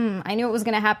knew it was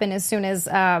going to happen as soon as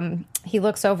he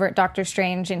looks over at Doctor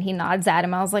Strange and he nods at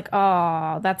him. I was like,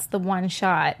 oh, that's the one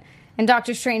shot. And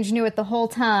Doctor Strange knew it the whole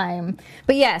time.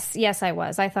 But yes, I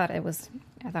was. I thought it was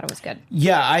I thought it was good.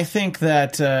 Yeah, I think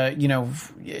that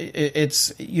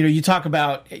it's you talk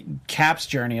about Cap's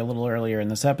journey a little earlier in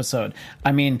this episode.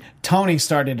 I mean, Tony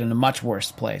started in a much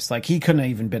worse place. Like, he couldn't have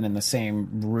even been in the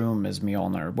same room as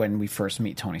Mjolnir when we first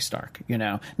meet Tony Stark.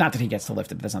 Not that he gets to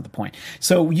lift it, but that's not the point.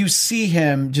 So you see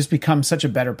him just become such a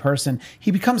better person.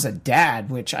 He becomes a dad,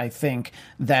 which I think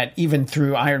that even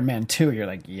through Iron Man 2, you're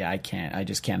like, yeah, I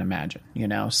just can't imagine.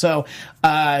 So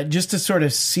just to sort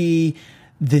of see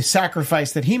the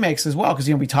sacrifice that he makes as well, because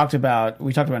we talked about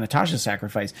Natasha's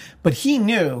sacrifice, but he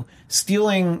knew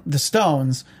stealing the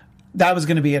stones, that was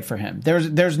going to be it for him.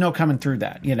 There's no coming through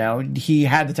that. He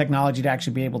had the technology to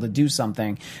actually be able to do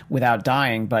something without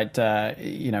dying, but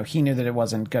he knew that it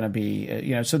wasn't going to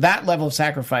be. So that level of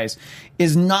sacrifice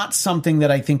is not something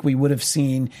that I think we would have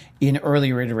seen in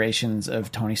earlier iterations of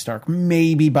Tony Stark,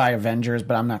 maybe by Avengers,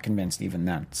 but I'm not convinced even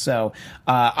then. So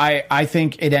I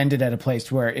think it ended at a place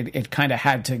where it kind of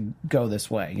had to go this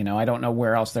way. I don't know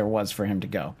where else there was for him to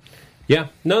go. Yeah,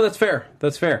 no, that's fair.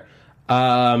 That's fair.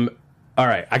 All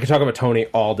right, I could talk about Tony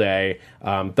all day.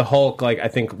 The Hulk, I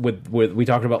think with we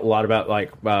talked about a lot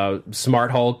about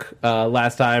Smart Hulk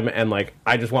last time, and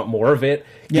I just want more of it.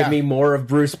 Yeah. Give me more of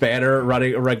Bruce Banner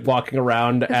walking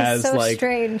around as so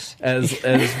strange. as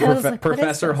like,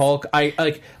 Professor Hulk.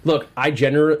 I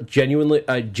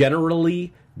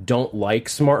generally don't like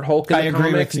Smart Hulk in the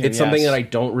agree comics. with you, It's something yes. that I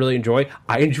don't really enjoy.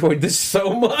 I enjoyed this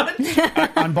so much.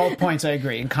 On both points, I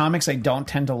agree. In comics, I don't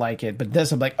tend to like it, but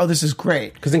this, I'm like, oh, this is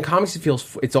great. Because in comics,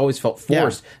 it's always felt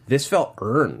forced. Yeah. This felt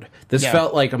earned. This Yeah.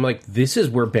 felt like, I'm like, this is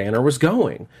where Banner was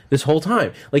going this whole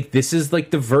time. This is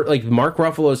Mark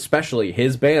Ruffalo especially,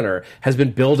 his Banner has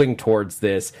been building towards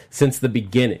this since the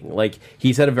beginning.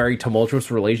 He's had a very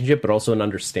tumultuous relationship, but also an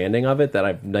understanding of it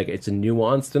that it's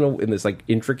nuanced in this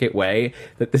intricate way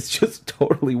that this just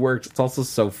totally works. It's also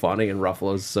so funny, and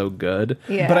Ruffalo's so good.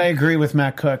 Yeah. But I agree with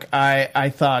Matt Cook. I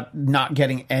thought not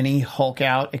getting any Hulk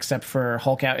out, except for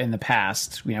Hulk out in the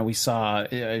past. We saw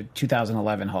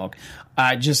 2011 Hulk.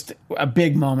 Just a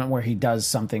big moment where he does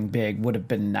something big would have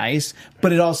been nice,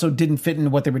 but it also didn't fit into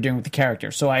what they were doing with the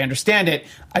character. So I understand it.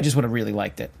 I just would have really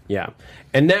liked it. Yeah.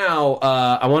 And now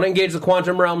I want to engage the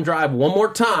Quantum Realm Drive one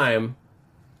more time.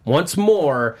 Once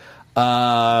more.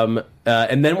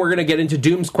 And then we're going to get into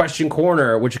Doom's Question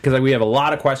Corner, because we have a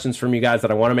lot of questions from you guys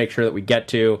that I want to make sure that we get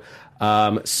to.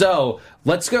 So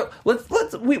let's go.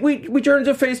 We turn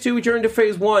into phase 2. We turn into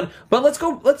phase 1. But let's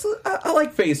go. I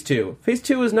like phase 2. Phase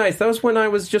 2 is nice. That was when I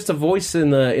was just a voice in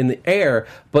the air.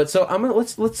 But so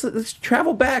let's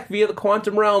travel back via the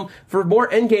Quantum Realm for more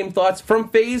Endgame thoughts from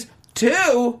phase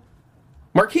 2.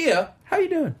 Markia, how you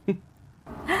doing?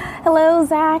 Hello,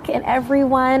 Zach and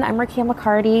everyone. I'm Markia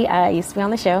McCarty. I used to be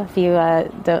on the show, if you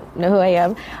don't know who I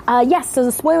am. Yes, so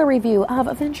the spoiler review of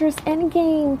Avengers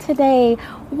Endgame today.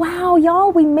 Wow,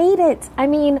 y'all, we made it.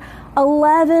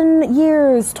 11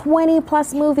 years, 20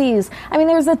 plus movies.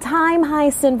 There's a time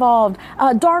heist involved.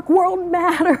 Dark World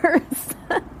matters.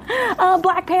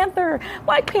 Black Panther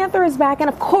is back, and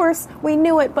of course we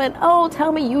knew it, but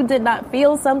tell me you did not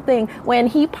feel something when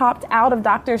he popped out of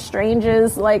Doctor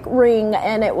Strange's ring,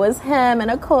 and it was him and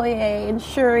Okoye and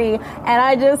Shuri,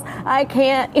 and I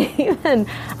can't even.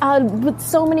 But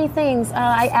so many things.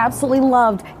 I absolutely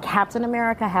loved Captain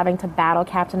America having to battle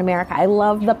Captain America. I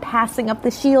love the passing of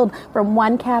the shield from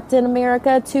one Captain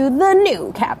America to the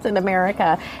new Captain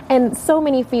America, and so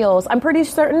many feels. I'm pretty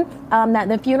certain that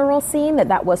the funeral scene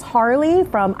that was Harley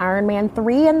from Iron Man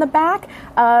 3 in the back,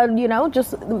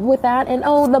 just with that, and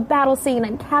the battle scene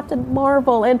and Captain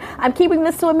Marvel, and I'm keeping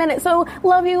this to a minute, so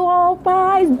love you all,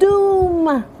 bye.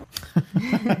 Doom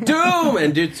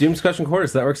and Doom's Question Corner,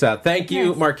 so that works out. Thank you,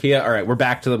 yes. Markia. All right, we're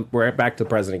back to the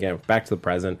present again. Back to the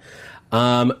present.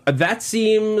 That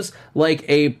seems like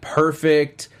a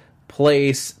perfect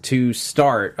place to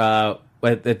start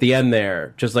at the end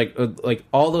there. Just like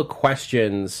all the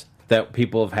questions that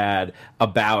people have had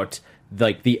about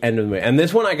the end of the movie. And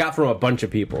this one I got from a bunch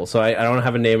of people, so I don't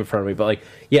have a name in front of me, but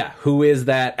who is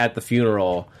that at the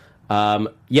funeral?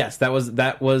 Yes, that was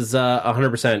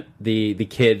 100% the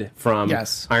kid from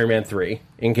Iron Man 3,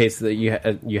 in case that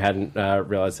you hadn't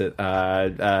realized it.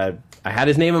 I had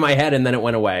his name in my head and then it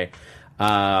went away.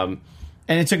 And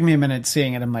it took me a minute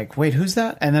seeing it. I'm like, wait, who's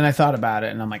that? And then I thought about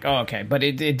it and I'm like, oh, okay. But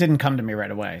it didn't come to me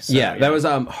right away. So, that was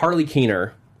Harley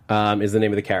Keener. Is the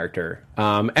name of the character.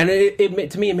 And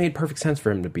to me, it made perfect sense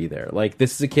for him to be there.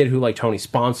 This is a kid who, Tony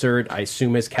sponsored, I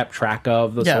assume has kept track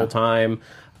of this whole time.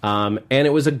 And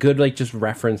it was a good, just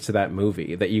reference to that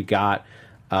movie that you got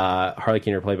Harley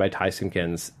Keener, played by Ty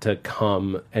Simpkins, to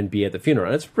come and be at the funeral.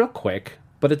 And it's real quick.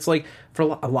 But it's like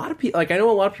for a lot of people, like I know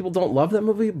a lot of people don't love that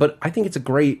movie, but I think it's a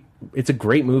great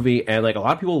movie, and like a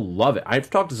lot of people love it. I've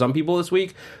talked to some people this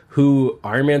week who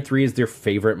Iron Man 3 is their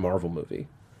favorite Marvel movie.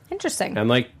 Interesting. And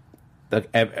like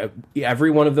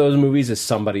every one of those movies is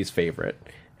somebody's favorite.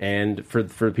 And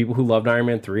for people who loved Iron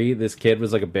Man 3, this kid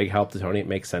was like a big help to Tony. It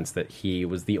makes sense that he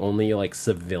was the only like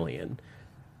civilian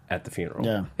at the funeral.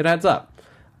 Yeah. It adds up.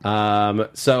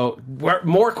 So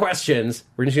more questions.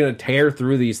 We're just going to tear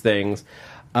through these things.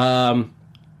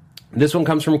 This one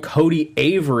comes from Cody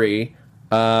Avery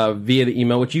via the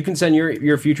email, which you can send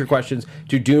your future questions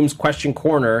to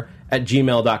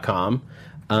doomsquestioncorner@gmail.com.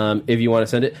 If you want to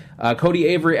send it. Cody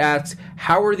Avery asks,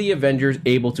 how are the Avengers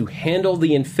able to handle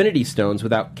the Infinity Stones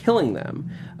without killing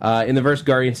them? In the verse,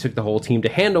 Guardians took the whole team to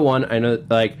handle one. I know,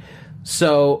 like,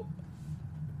 so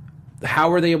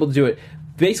how are they able to do it?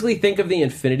 Basically, think of the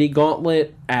Infinity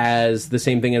Gauntlet as the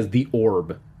same thing as the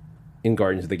orb in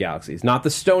Guardians of the Galaxy. Not the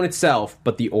stone itself,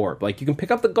 but the orb. Like, you can pick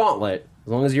up the gauntlet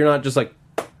as long as you're not just, like,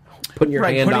 putting your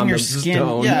hand on the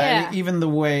stone. Yeah, even the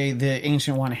way the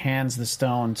Ancient One hands the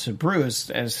stone to Bruce,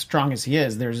 as strong as he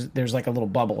is, there's like a little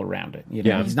bubble around it. You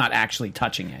know? Yeah. He's not actually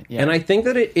touching it. Yeah. And I think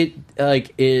that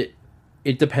it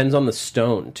depends on the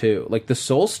stone too. Like the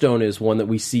Soul Stone is one that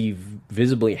we see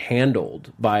visibly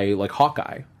handled by like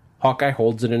Hawkeye. Hawkeye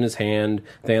holds it in his hand.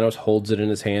 Thanos holds it in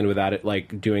his hand without it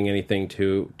like doing anything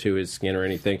to his skin or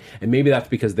anything. And maybe that's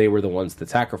because they were the ones that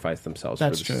sacrificed themselves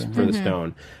for the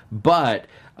stone. But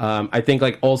I think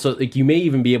like also like you may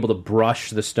even be able to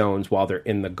brush the stones while they're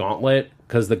in the gauntlet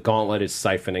because the gauntlet is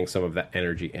siphoning some of that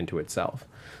energy into itself.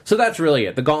 So that's really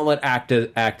it. The gauntlet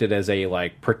acted as a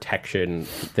like protection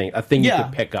thing, a thing you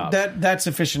could pick up. That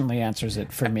sufficiently answers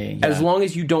it for me. As long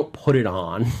as you don't put it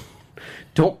on.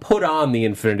 Don't put on the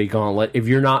Infinity Gauntlet if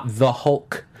you're not the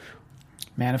Hulk.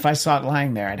 Man, if I saw it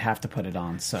lying there, I'd have to put it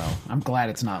on. So I'm glad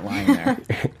it's not lying there.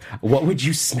 What would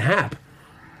you snap?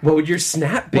 What would your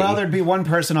snap be? Well, there'd be one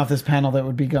person off this panel that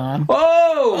would be gone.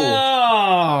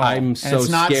 Oh! I'm so it's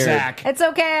not scared. Zach. It's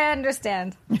okay, I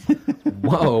understand.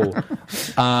 Whoa.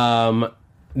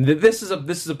 This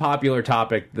is a popular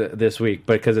topic this week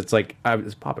because it's like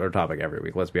it's a popular topic every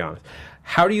week. Let's be honest.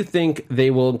 How do you think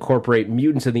they will incorporate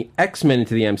mutants and the X-Men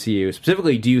into the MCU?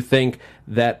 Specifically, do you think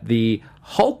that the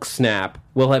Hulk snap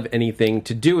will have anything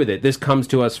to do with it? This comes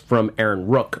to us from Aaron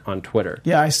Rook on Twitter.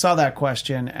 Yeah, I saw that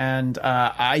question, and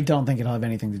I don't think it'll have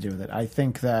anything to do with it. I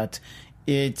think that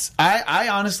I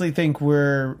honestly think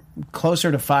we're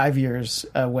closer to 5 years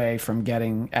away from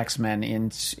getting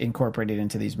X-Men incorporated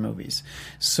into these movies.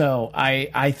 So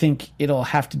I think it'll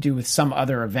have to do with some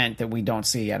other event that we don't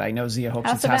see yet. I know Zia hopes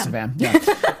it's House of M. Yeah.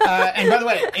 And by the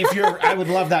way, I would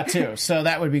love that too. So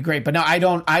that would be great. But no, I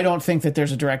don't think that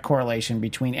there's a direct correlation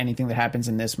between anything that happens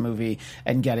in this movie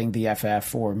and getting the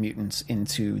FF or mutants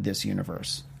into this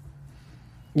universe.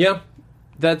 Yeah,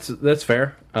 that's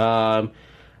fair.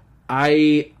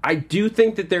 I do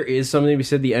think that there is something to be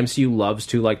said. The MCU loves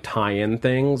to like tie in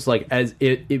things, like as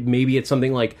it maybe it's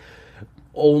something like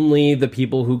only the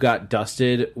people who got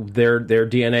dusted, their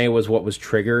DNA was what was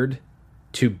triggered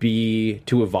to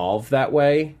evolve that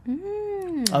way.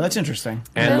 Oh, that's interesting.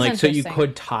 And like so you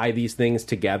could tie these things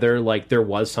together. Like there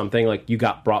was something like you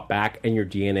got brought back and your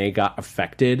DNA got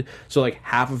affected. So like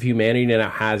half of humanity now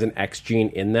has an X gene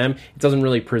in them. It doesn't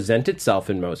really present itself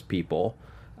in most people.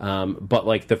 But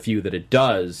like the few that it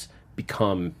does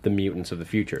become the mutants of the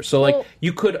future. So like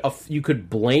you could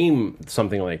blame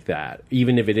something like that,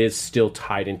 even if it is still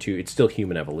tied into it's still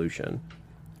human evolution.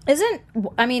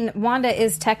 Wanda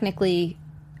is technically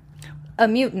a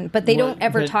mutant, but they don't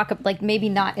ever talk like maybe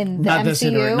not in the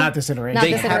MCU. Not this iteration. Not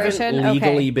They this haven't iteration?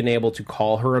 legally Okay. been able to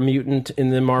call her a mutant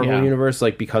in the Marvel universe,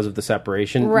 like because of the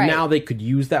separation. Right. Now they could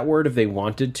use that word if they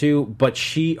wanted to, but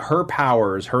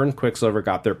her and Quicksilver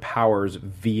got their powers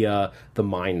via the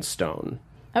Mind Stone.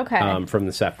 Okay. From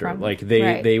the Scepter.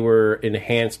 They were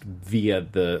enhanced via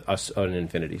an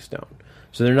Infinity Stone.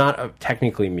 So they're not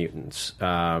technically mutants.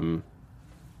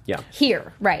 Yeah.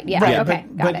 Here, right? Yeah. Right, Okay.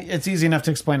 but Got it. it's easy enough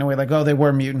to explain away, like, oh, they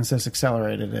were mutants, this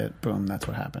accelerated it, boom, that's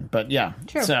what happened. But yeah,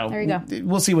 True. so There you go.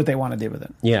 we'll see what they want to do with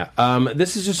it. Yeah.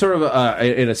 This is just sort of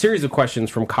in a series of questions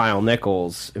from Kyle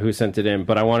Nichols, who sent it in,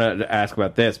 but I want to ask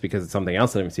about this because it's something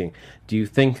else that I'm seeing. Do you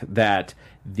think that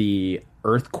the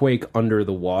earthquake under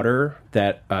the water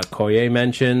that Koye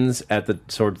mentions at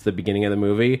the beginning of the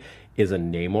movie is a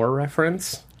Namor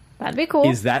reference? That'd be cool.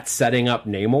 Is that setting up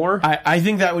Namor? I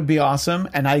think that would be awesome,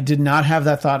 and I did not have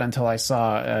that thought until I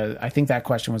saw. I think that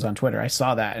question was on Twitter. I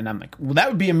saw that, and I'm like, "Well, that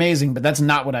would be amazing," but that's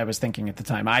not what I was thinking at the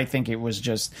time. I think it was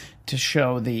just to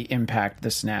show the impact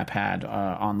the snap had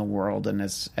on the world, and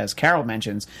as Carol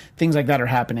mentions, things like that are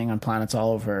happening on planets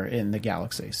all over in the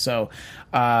galaxy. So,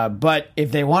 but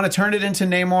if they want to turn it into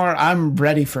Namor, I'm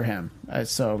ready for him.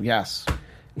 So yes.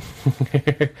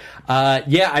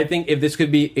 I think if this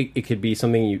could be, it could be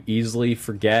something you easily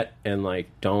forget and like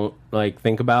don't like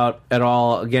think about at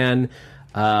all again.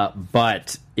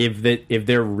 But if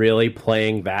they're really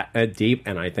playing that deep,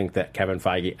 and I think that Kevin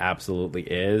Feige absolutely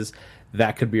is,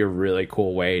 that could be a really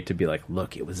cool way to be like,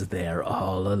 look, it was there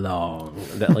all along.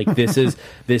 That like this is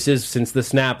since the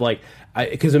snap, like.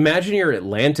 Because imagine you're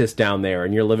Atlantis down there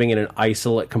and you're living in an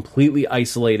completely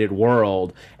isolated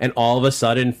world, and all of a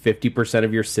sudden 50%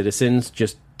 of your citizens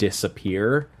just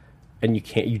disappear, and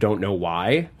you don't know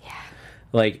why. Yeah.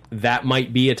 Like that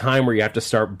might be a time where you have to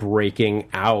start breaking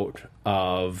out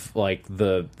of like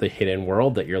the hidden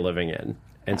world that you're living in.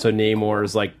 And so Namor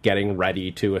is like getting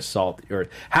ready to assault Earth.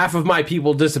 Half of my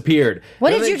people disappeared. What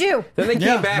did you do? Then they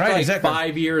came back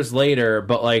 5 years later,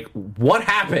 but like what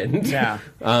happened? Yeah.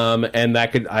 And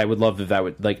I would love that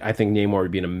would like I think Namor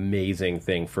would be an amazing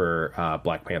thing for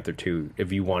Black Panther 2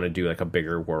 if you want to do like a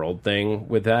bigger world thing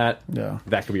with that. Yeah.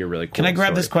 That could be a really cool Can I grab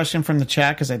story. this question from the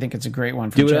chat because I think it's a great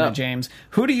one from Jenna James.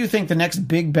 Who do you think the next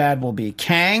big bad will be?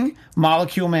 Kang,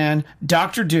 Molecule Man,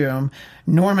 Doctor Doom,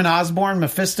 Norman Osborn,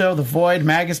 Mephisto, the Void,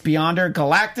 Magus Beyonder,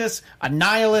 Galactus,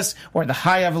 Annihilus, or the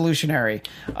High Evolutionary?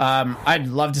 I'd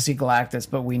love to see Galactus,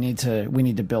 but we need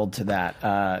to build to that.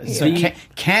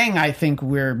 Kang, I think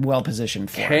we're well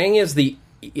positioned for. Kang is the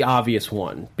obvious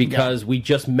one because we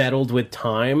just meddled with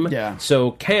time. Yeah.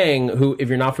 So Kang, who, if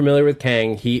you're not familiar with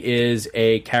Kang, he is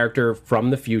a character from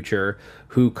the future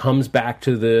who comes back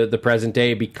to the present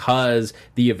day because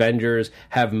the Avengers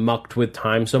have mucked with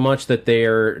time so much that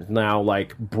they're now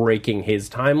like breaking his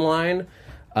timeline,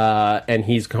 and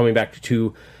he's coming back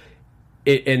to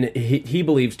it, and he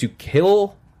believes to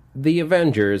kill the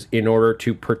Avengers in order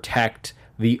to protect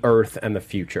the Earth and the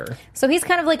future. So he's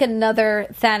kind of like another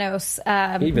Thanos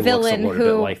villain looks a who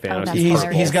bit like Thanos.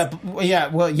 He's got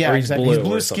exactly. He's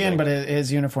blue skin, something. but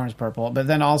his uniform is purple. But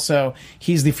then also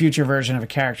he's the future version of a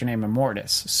character named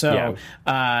Immortus. So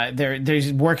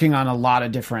they're working on a lot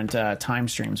of different time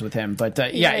streams with him. But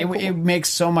it makes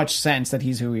so much sense that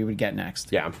he's who we would get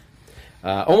next. Yeah,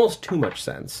 almost too much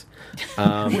sense.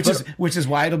 Which is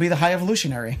why it'll be the High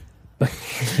Evolutionary. But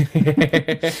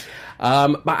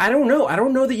I don't know. I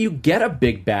don't know that you get a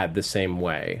big bad the same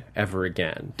way ever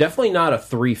again. Definitely not a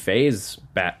 3-phase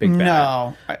big bad.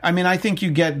 No. I mean, I think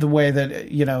you get the way that,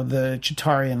 the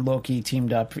Chitauri and Loki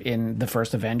teamed up in the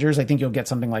first Avengers. I think you'll get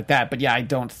something like that. But yeah, I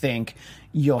don't think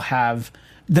you'll have...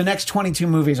 The next 22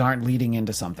 movies aren't leading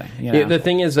into something. Yeah, the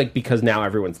thing is, like, because now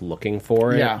everyone's looking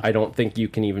for it, Yeah. I don't think you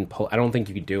can even pull... I don't think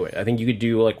you could do it. I think you could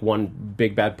do, like, one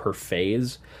big bad per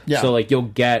phase. Yeah. So, like, you'll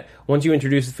get... Once you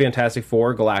introduce the Fantastic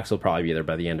Four, Galactus will probably be there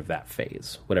by the end of that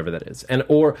phase, whatever that is.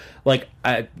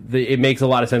 It makes a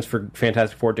lot of sense for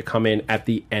Fantastic Four to come in at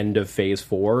the end of Phase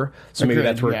 4. So maybe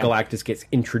that's where Galactus gets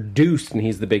introduced, and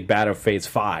he's the big bad of Phase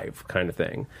 5 kind of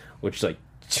thing. Which, like...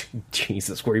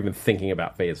 Jesus, we're even thinking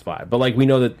about Phase 5. But, like, we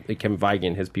know that Kevin Feige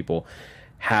and his people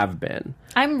have been.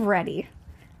 I'm ready.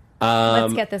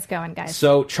 Let's get this going, guys.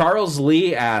 So, Charles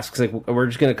Lee asks, like, we're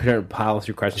just going to kind of pile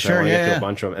through questions. Sure, I want to get to a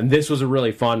bunch of them. And this was a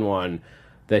really fun one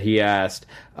that he asked.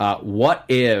 What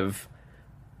if,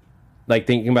 like,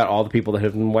 thinking about all the people that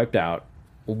have been wiped out,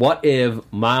 what if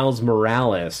Miles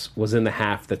Morales was in the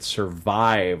half that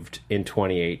survived in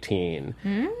 2018?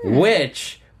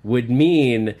 Which would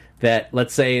mean that,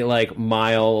 let's say, like,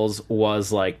 Miles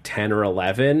was, like, 10 or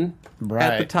 11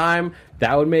 at the time.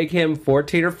 That would make him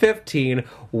 14 or 15.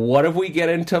 What if we get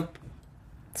into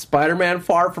Spider-Man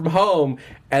Far From Home,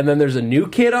 and then there's a new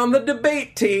kid on the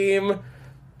debate team?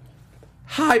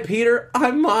 Hi, Peter.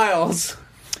 I'm Miles.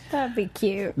 That'd be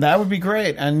cute. That would be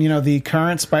great. And, the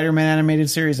current Spider-Man animated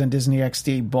series on Disney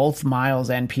XD, both Miles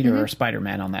and Peter are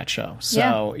Spider-Man on that show.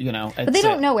 So, But they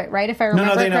don't know it, right? If I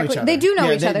remember they know correctly. each other. They do know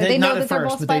each other. They know that they're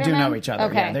both but Spider-Man? they do know each other.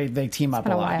 Okay. Yeah, they team up a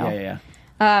lot. while.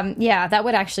 Yeah. That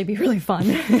would actually be really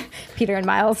fun. Peter and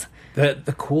Miles.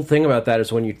 The cool thing about that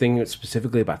is when you think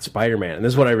specifically about Spider-Man, and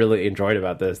this is what I really enjoyed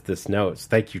about this notes.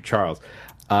 Thank you, Charles.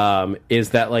 Is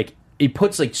that, like, it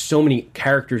puts, like, so many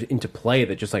characters into play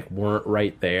that just, like, weren't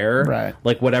right there. Right.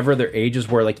 Like, whatever their ages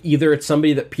were. Like, either it's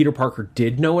somebody that Peter Parker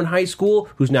did know in high school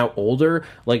who's now older.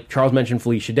 Like, Charles mentioned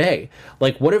Felicia Day.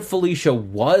 Like, what if Felicia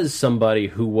was somebody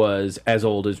who was as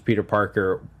old as Peter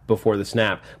Parker before the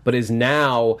snap, but is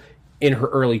now in her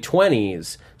early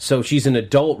 20s, so she's an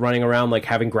adult running around like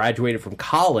having graduated from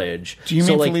college. Do you so,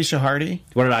 mean like, Felicia Hardy?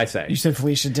 What did I say? You said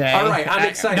Felicia Day. All right, I'm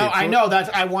excited. No, I know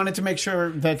that. I wanted to make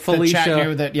sure that Felicia the chat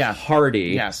knew that. Yeah,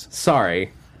 Hardy. Yes,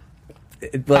 Sorry.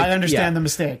 I understand the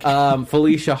mistake.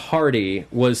 Felicia Hardy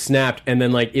was snapped, and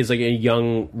then like is like a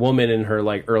young woman in her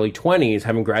like early 20s,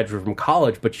 having graduated from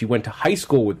college, but she went to high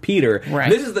school with Peter. Right.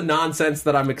 This is the nonsense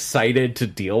that I'm excited to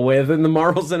deal with in the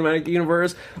Marvel Cinematic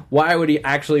Universe. Why would he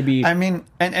actually be? I mean,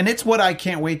 and it's what I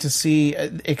can't wait to see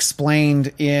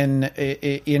explained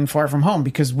in Far From Home,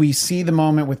 because we see the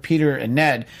moment with Peter and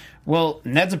Ned. Well,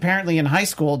 Ned's apparently in high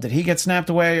school. Did he get snapped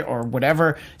away or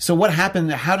whatever? So what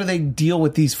happened? How do they deal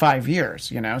with these 5 years?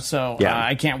 You know, so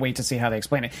I can't wait to see how they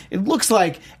explain it. It looks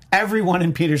like everyone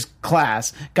in Peter's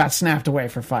class got snapped away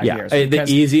for 5 years. The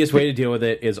easiest way to deal with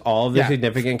it is all of the Yeah.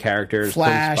 significant characters,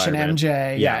 Flash from and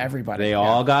Spider-Man. MJ, everybody. They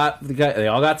all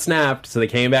got snapped, so they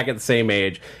came back at the same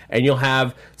age, and you'll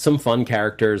have some fun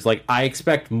characters. Like I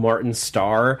expect Martin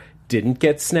Starr didn't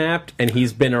get snapped, and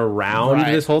he's been around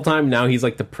Right. this whole time. Now he's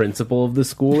like the principal of the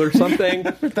school or something.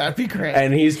 That'd be great.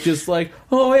 And he's just like,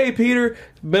 oh, hey, Peter,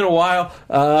 it's been a while.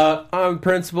 I'm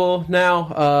principal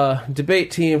now.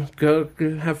 Debate team, go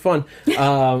have fun.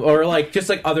 Or like just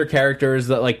like other characters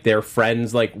that like their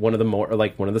friends, like one of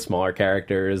the smaller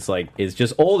characters, like is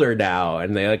just older now,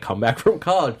 and they like come back from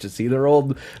college to see their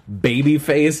old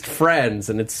baby-faced friends,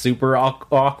 and it's super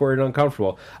awkward and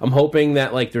uncomfortable. I'm hoping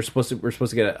that like we're supposed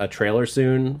to get a trailer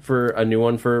soon for a new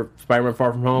one for Spider-Man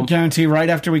Far From Home. Guarantee right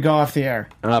after we go off the air.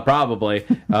 Probably.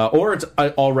 Or it's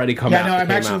already come out. Yeah, no, I'm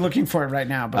came actually out. looking for it right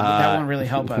now, but that won't really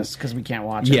help us because we can't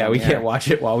watch it. Yeah, we can't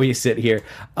watch it while we sit here.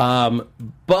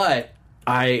 But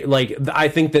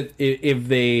I think that if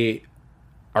they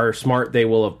are smart, they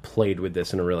will have played with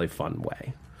this in a really fun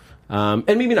way. And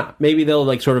maybe not. Maybe they'll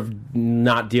like sort of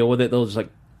not deal with it. They'll just like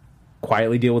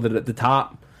quietly deal with it at the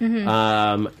top.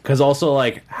 Because also,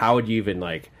 like, how would you even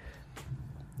like?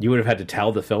 You would have had to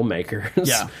tell the filmmakers.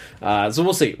 Yeah. So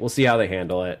we'll see. We'll see how they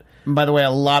handle it. And by the way,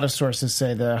 a lot of sources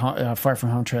say the Far From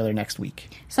Home trailer next week.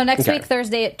 So next week,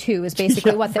 Thursday at 2 is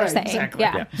basically what they're right, saying. exactly.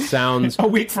 Yeah. Sounds A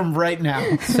week from right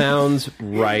now. sounds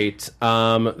right.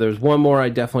 There's one more I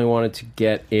definitely wanted to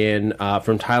get in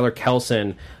from Tyler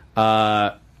Kelson.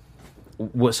 So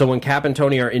when Cap and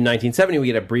Tony are in 1970, we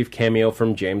get a brief cameo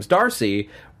from James Darcy,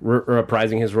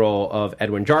 reprising his role of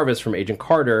Edwin Jarvis from Agent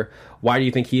Carter. Why do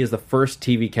you think he is the first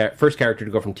first character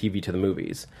to go from TV to the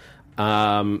movies?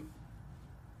 I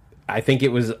think it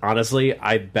was, honestly,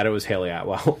 I bet it was Haley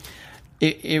Atwell.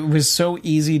 It was so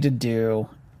easy to do.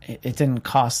 It didn't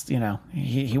cost,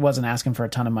 he wasn't asking for a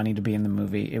ton of money to be in the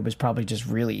movie. It was probably just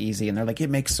really easy. And they're like, it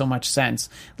makes so much sense.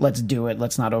 Let's do it.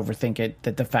 Let's not overthink it.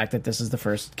 That the fact that this is the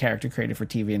first character created for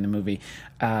TV in the movie.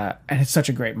 And it's such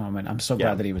a great moment. I'm so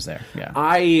glad that he was there. Yeah.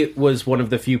 I was one of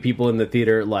the few people in the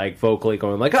theater, like, vocally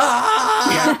going, like,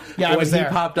 ah! Yeah, I when was he there.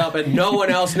 popped up, and no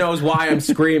one else knows why I'm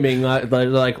screaming.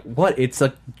 Like, what? It's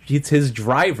his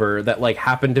driver that, like,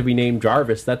 happened to be named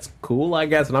Jarvis. That's cool, I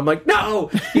guess. And I'm like,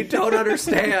 no! You don't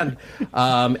understand!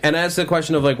 And as to the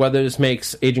question of, like, whether this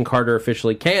makes Agent Carter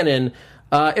officially canon,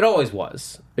 it always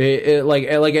was. Like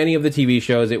any of the TV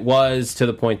shows, it was to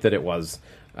the point that it was.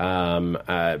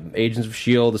 Agents of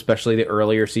S.H.I.E.L.D., especially the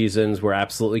earlier seasons, were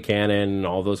absolutely canon, and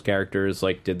all those characters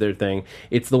like did their thing.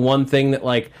 It's the one thing that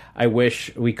like I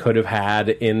wish we could have had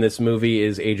in this movie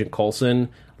is Agent Coulson.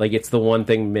 Like it's the one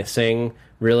thing missing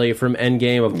really from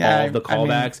Endgame of all of the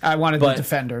callbacks. I wanted the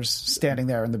Defenders standing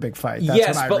there in the big fight. That's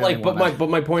yes, what I but really like, wanted. but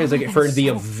my point is like for the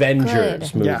so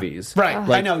Avengers good. movies, Yeah. Right.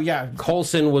 Like, I know. Yeah.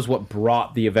 Coulson was what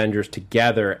brought the Avengers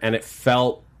together, and it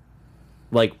felt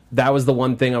like that was the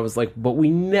one thing I was like, but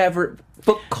we never.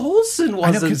 But Coulson I know,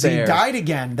 wasn't because he there. died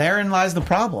again. Therein lies the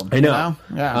problem. I know.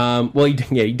 Yeah. Well,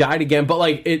 he died again, but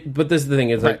like it. But this is the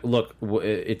thing: is like, Right. look,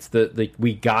 it's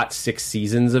we got 6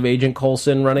 seasons of Agent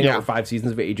Coulson running, Yeah. or 5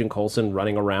 seasons of Agent Coulson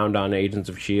running around on Agents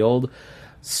of S.H.I.E.L.D.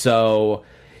 So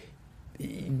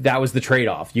that was the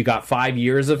trade-off. You got 5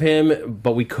 years of him,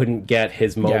 but we couldn't get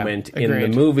his moment in the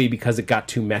agreed. movie because it got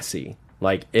too messy.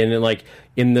 Like in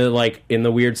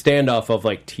the weird standoff of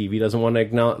like TV doesn't want to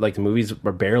acknowledge, like the movies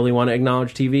barely want to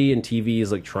acknowledge TV, and TV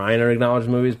is like trying to acknowledge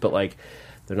movies, but like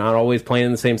they're not always playing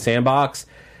in the same sandbox.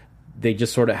 They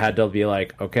just sort of had to be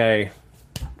like, okay,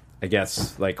 I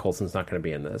guess like Coulson's not going to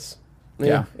be in this.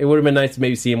 Yeah. It would have been nice to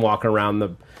maybe see him walking around the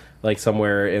like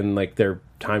somewhere in like their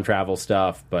time travel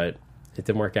stuff, but it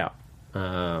didn't work out.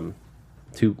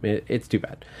 It's too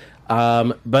bad.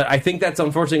 But I think that's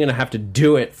unfortunately going to have to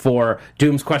do it for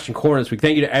Doom's Question Corner this week.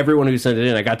 Thank you to everyone who sent it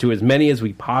in. I got to as many as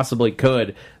we possibly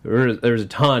could. There's a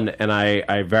ton, and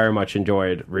I very much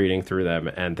enjoyed reading through them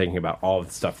and thinking about all of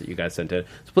the stuff that you guys sent in.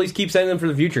 So please keep sending them for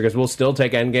the future, because we'll still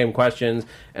take Endgame questions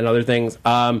and other things.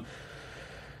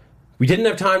 We didn't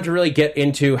have time to really get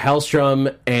into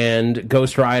Hellstrom and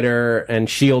Ghost Rider and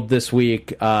S.H.I.E.L.D. this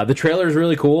week. The trailer is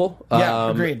really cool. Yeah,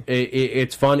 agreed.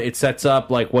 It's fun. It sets up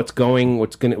like what's coming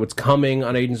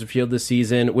on Agents of S.H.I.E.L.D. this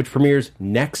season, which premieres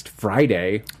next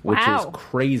Friday, which is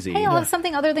crazy. Hey, I'll have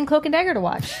something other than Cloak and Dagger to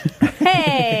watch.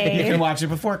 Hey, You can watch it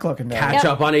before Cloak and Dagger. Catch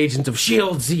up on Agents of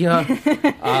S.H.I.E.L.D., Zia.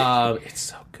 It's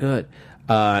so good.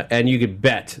 And you could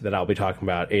bet that I'll be talking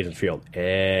about Agents of S.H.I.E.L.D.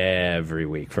 every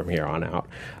week from here on out.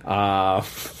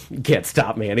 You can't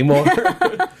stop me anymore.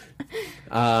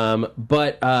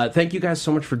 But thank you guys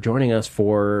so much for joining us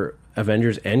for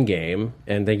Avengers Endgame.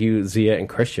 And thank you, Zia and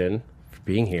Christian, for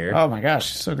being here. Oh my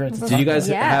gosh, so great to Did you guys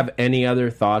have any other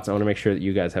thoughts? I want to make sure that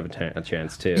you guys have a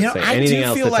chance to say anything else that's on your mind. I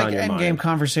do feel like Endgame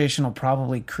conversation will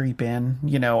probably creep in,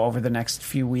 over the next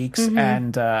few weeks,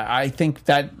 and I think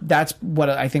that's what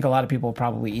I think a lot of people will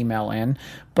probably email in.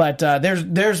 But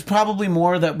there's probably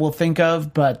more that we'll think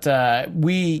of, but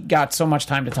we got so much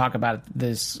time to talk about it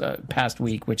this past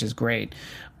week, which is great.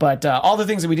 But all the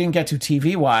things that we didn't get to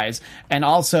TV-wise, and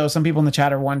also some people in the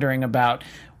chat are wondering about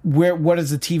what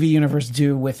does the TV universe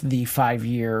do with the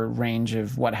 5-year range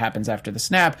of what happens after the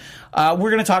snap? We're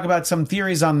going to talk about some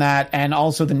theories on that, and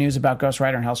also the news about Ghost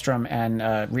Rider and Hellstrom and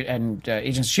Agents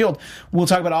of S.H.I.E.L.D. We'll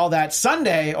talk about all that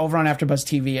Sunday over on AfterBuzz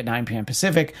TV at 9 p.m.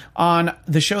 Pacific on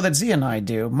the show that Zia and I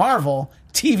do, Marvel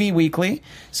TV Weekly.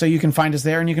 So you can find us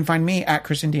there, and you can find me at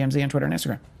ChristianDMZ on Twitter and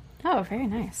Instagram. Oh, very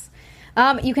nice.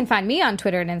 You can find me on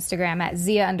Twitter and Instagram at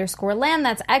Zia_land.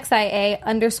 That's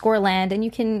XIA_land. And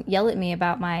you can yell at me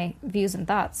about my views and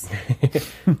thoughts.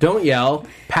 Don't yell.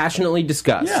 Passionately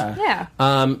discuss. Yeah.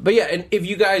 But yeah, and if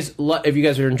you guys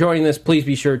are enjoying this, please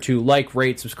be sure to like,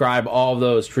 rate, subscribe, all of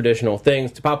those traditional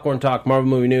things to Popcorn Talk, Marvel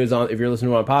Movie News. If you're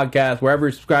listening to a podcast, wherever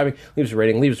you're subscribing, leave us a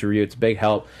rating, leave us a review. It's a big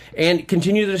help. And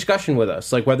continue the discussion with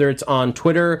us, like whether it's on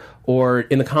Twitter or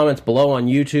in the comments below on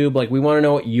YouTube. Like, we want to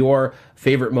know what your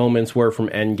favorite moments were from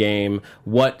Endgame,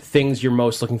 what things you're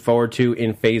most looking forward to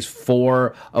in Phase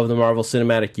 4 of the Marvel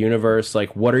Cinematic Universe.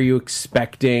 Like, what are you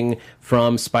expecting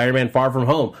from Spider-Man Far From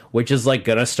Home, which is, like,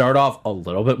 gonna start off a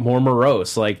little bit more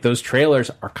morose. Like, those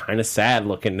trailers are kind of sad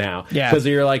looking now. Yeah. Because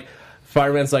you're like,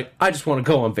 Spider-Man's like, I just want to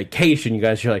go on vacation. You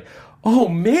guys, you're like, oh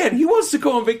man, he wants to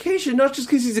go on vacation, not just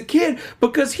because he's a kid,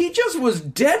 because he just was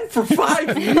dead for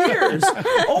 5 years.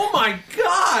 Oh my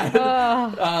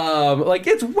god! Like,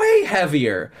 it's way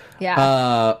heavier.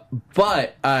 Yeah.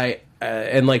 But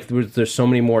and like, there's so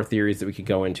many more theories that we could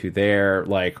go into there.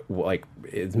 Like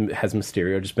has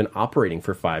Mysterio just been operating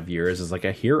for 5 years as like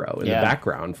a hero in the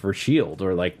background for S.H.I.E.L.D.,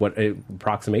 or like what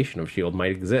approximation of S.H.I.E.L.D.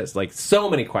 might exist? Like, so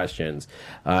many questions,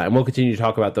 and we'll continue to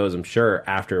talk about those, I'm sure,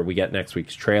 after we get next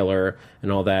week's trailer and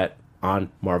all that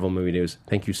on Marvel Movie News.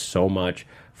 Thank you so much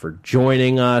for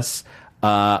joining us.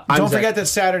 Don't forget that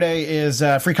Saturday is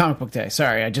Free Comic Book Day.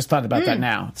 Sorry, I just thought about that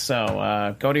now.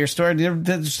 So go to your store.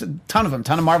 There's a ton of them,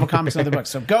 ton of Marvel comics and other books.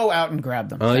 So go out and grab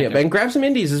them. And grab some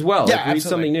indies as well. Yeah, read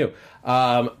something new.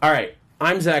 All right,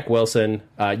 I'm Zach Wilson.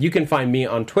 You can find me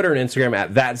on Twitter and Instagram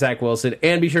at @ZachWilson.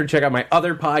 And be sure to check out my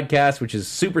other podcast, which is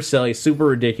super silly, super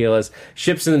ridiculous,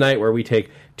 Ships in the Night, where we take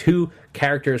two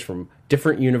characters from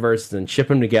different universes and ship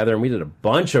them together. And we did a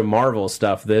bunch of Marvel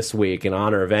stuff this week in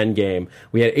honor of Endgame.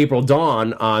 We had April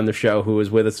Dawn on the show, who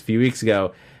was with us a few weeks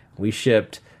ago. We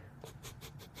shipped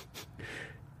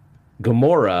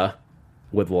Gamora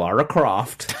with Lara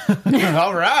Croft.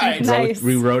 All right. Nice.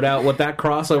 We wrote out what that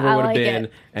crossover would have been.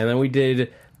 And then we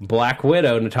did Black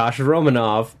Widow, Natasha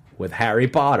Romanoff, with Harry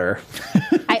Potter.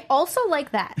 I also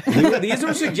like that. These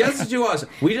were suggested to us.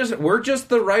 We're just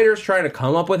the writers trying to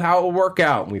come up with how it will work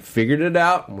out. And we figured it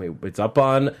out. And it's up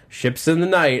on Ships in the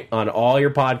Night on all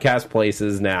your podcast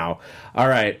places now. All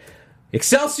right.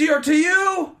 Excelsior to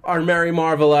you, our merry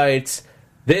Marvelites.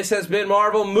 This has been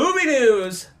Marvel Movie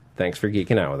News. Thanks for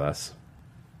geeking out with us.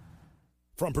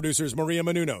 From producers Maria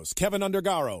Menounos, Kevin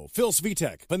Undergaro, Phil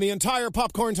Svitek, and the entire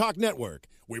Popcorn Talk Network,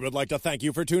 we would like to thank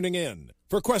you for tuning in.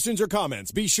 For questions or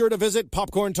comments, be sure to visit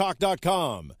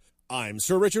popcorntalk.com. I'm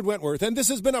Sir Richard Wentworth, and this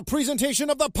has been a presentation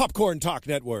of the Popcorn Talk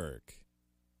Network.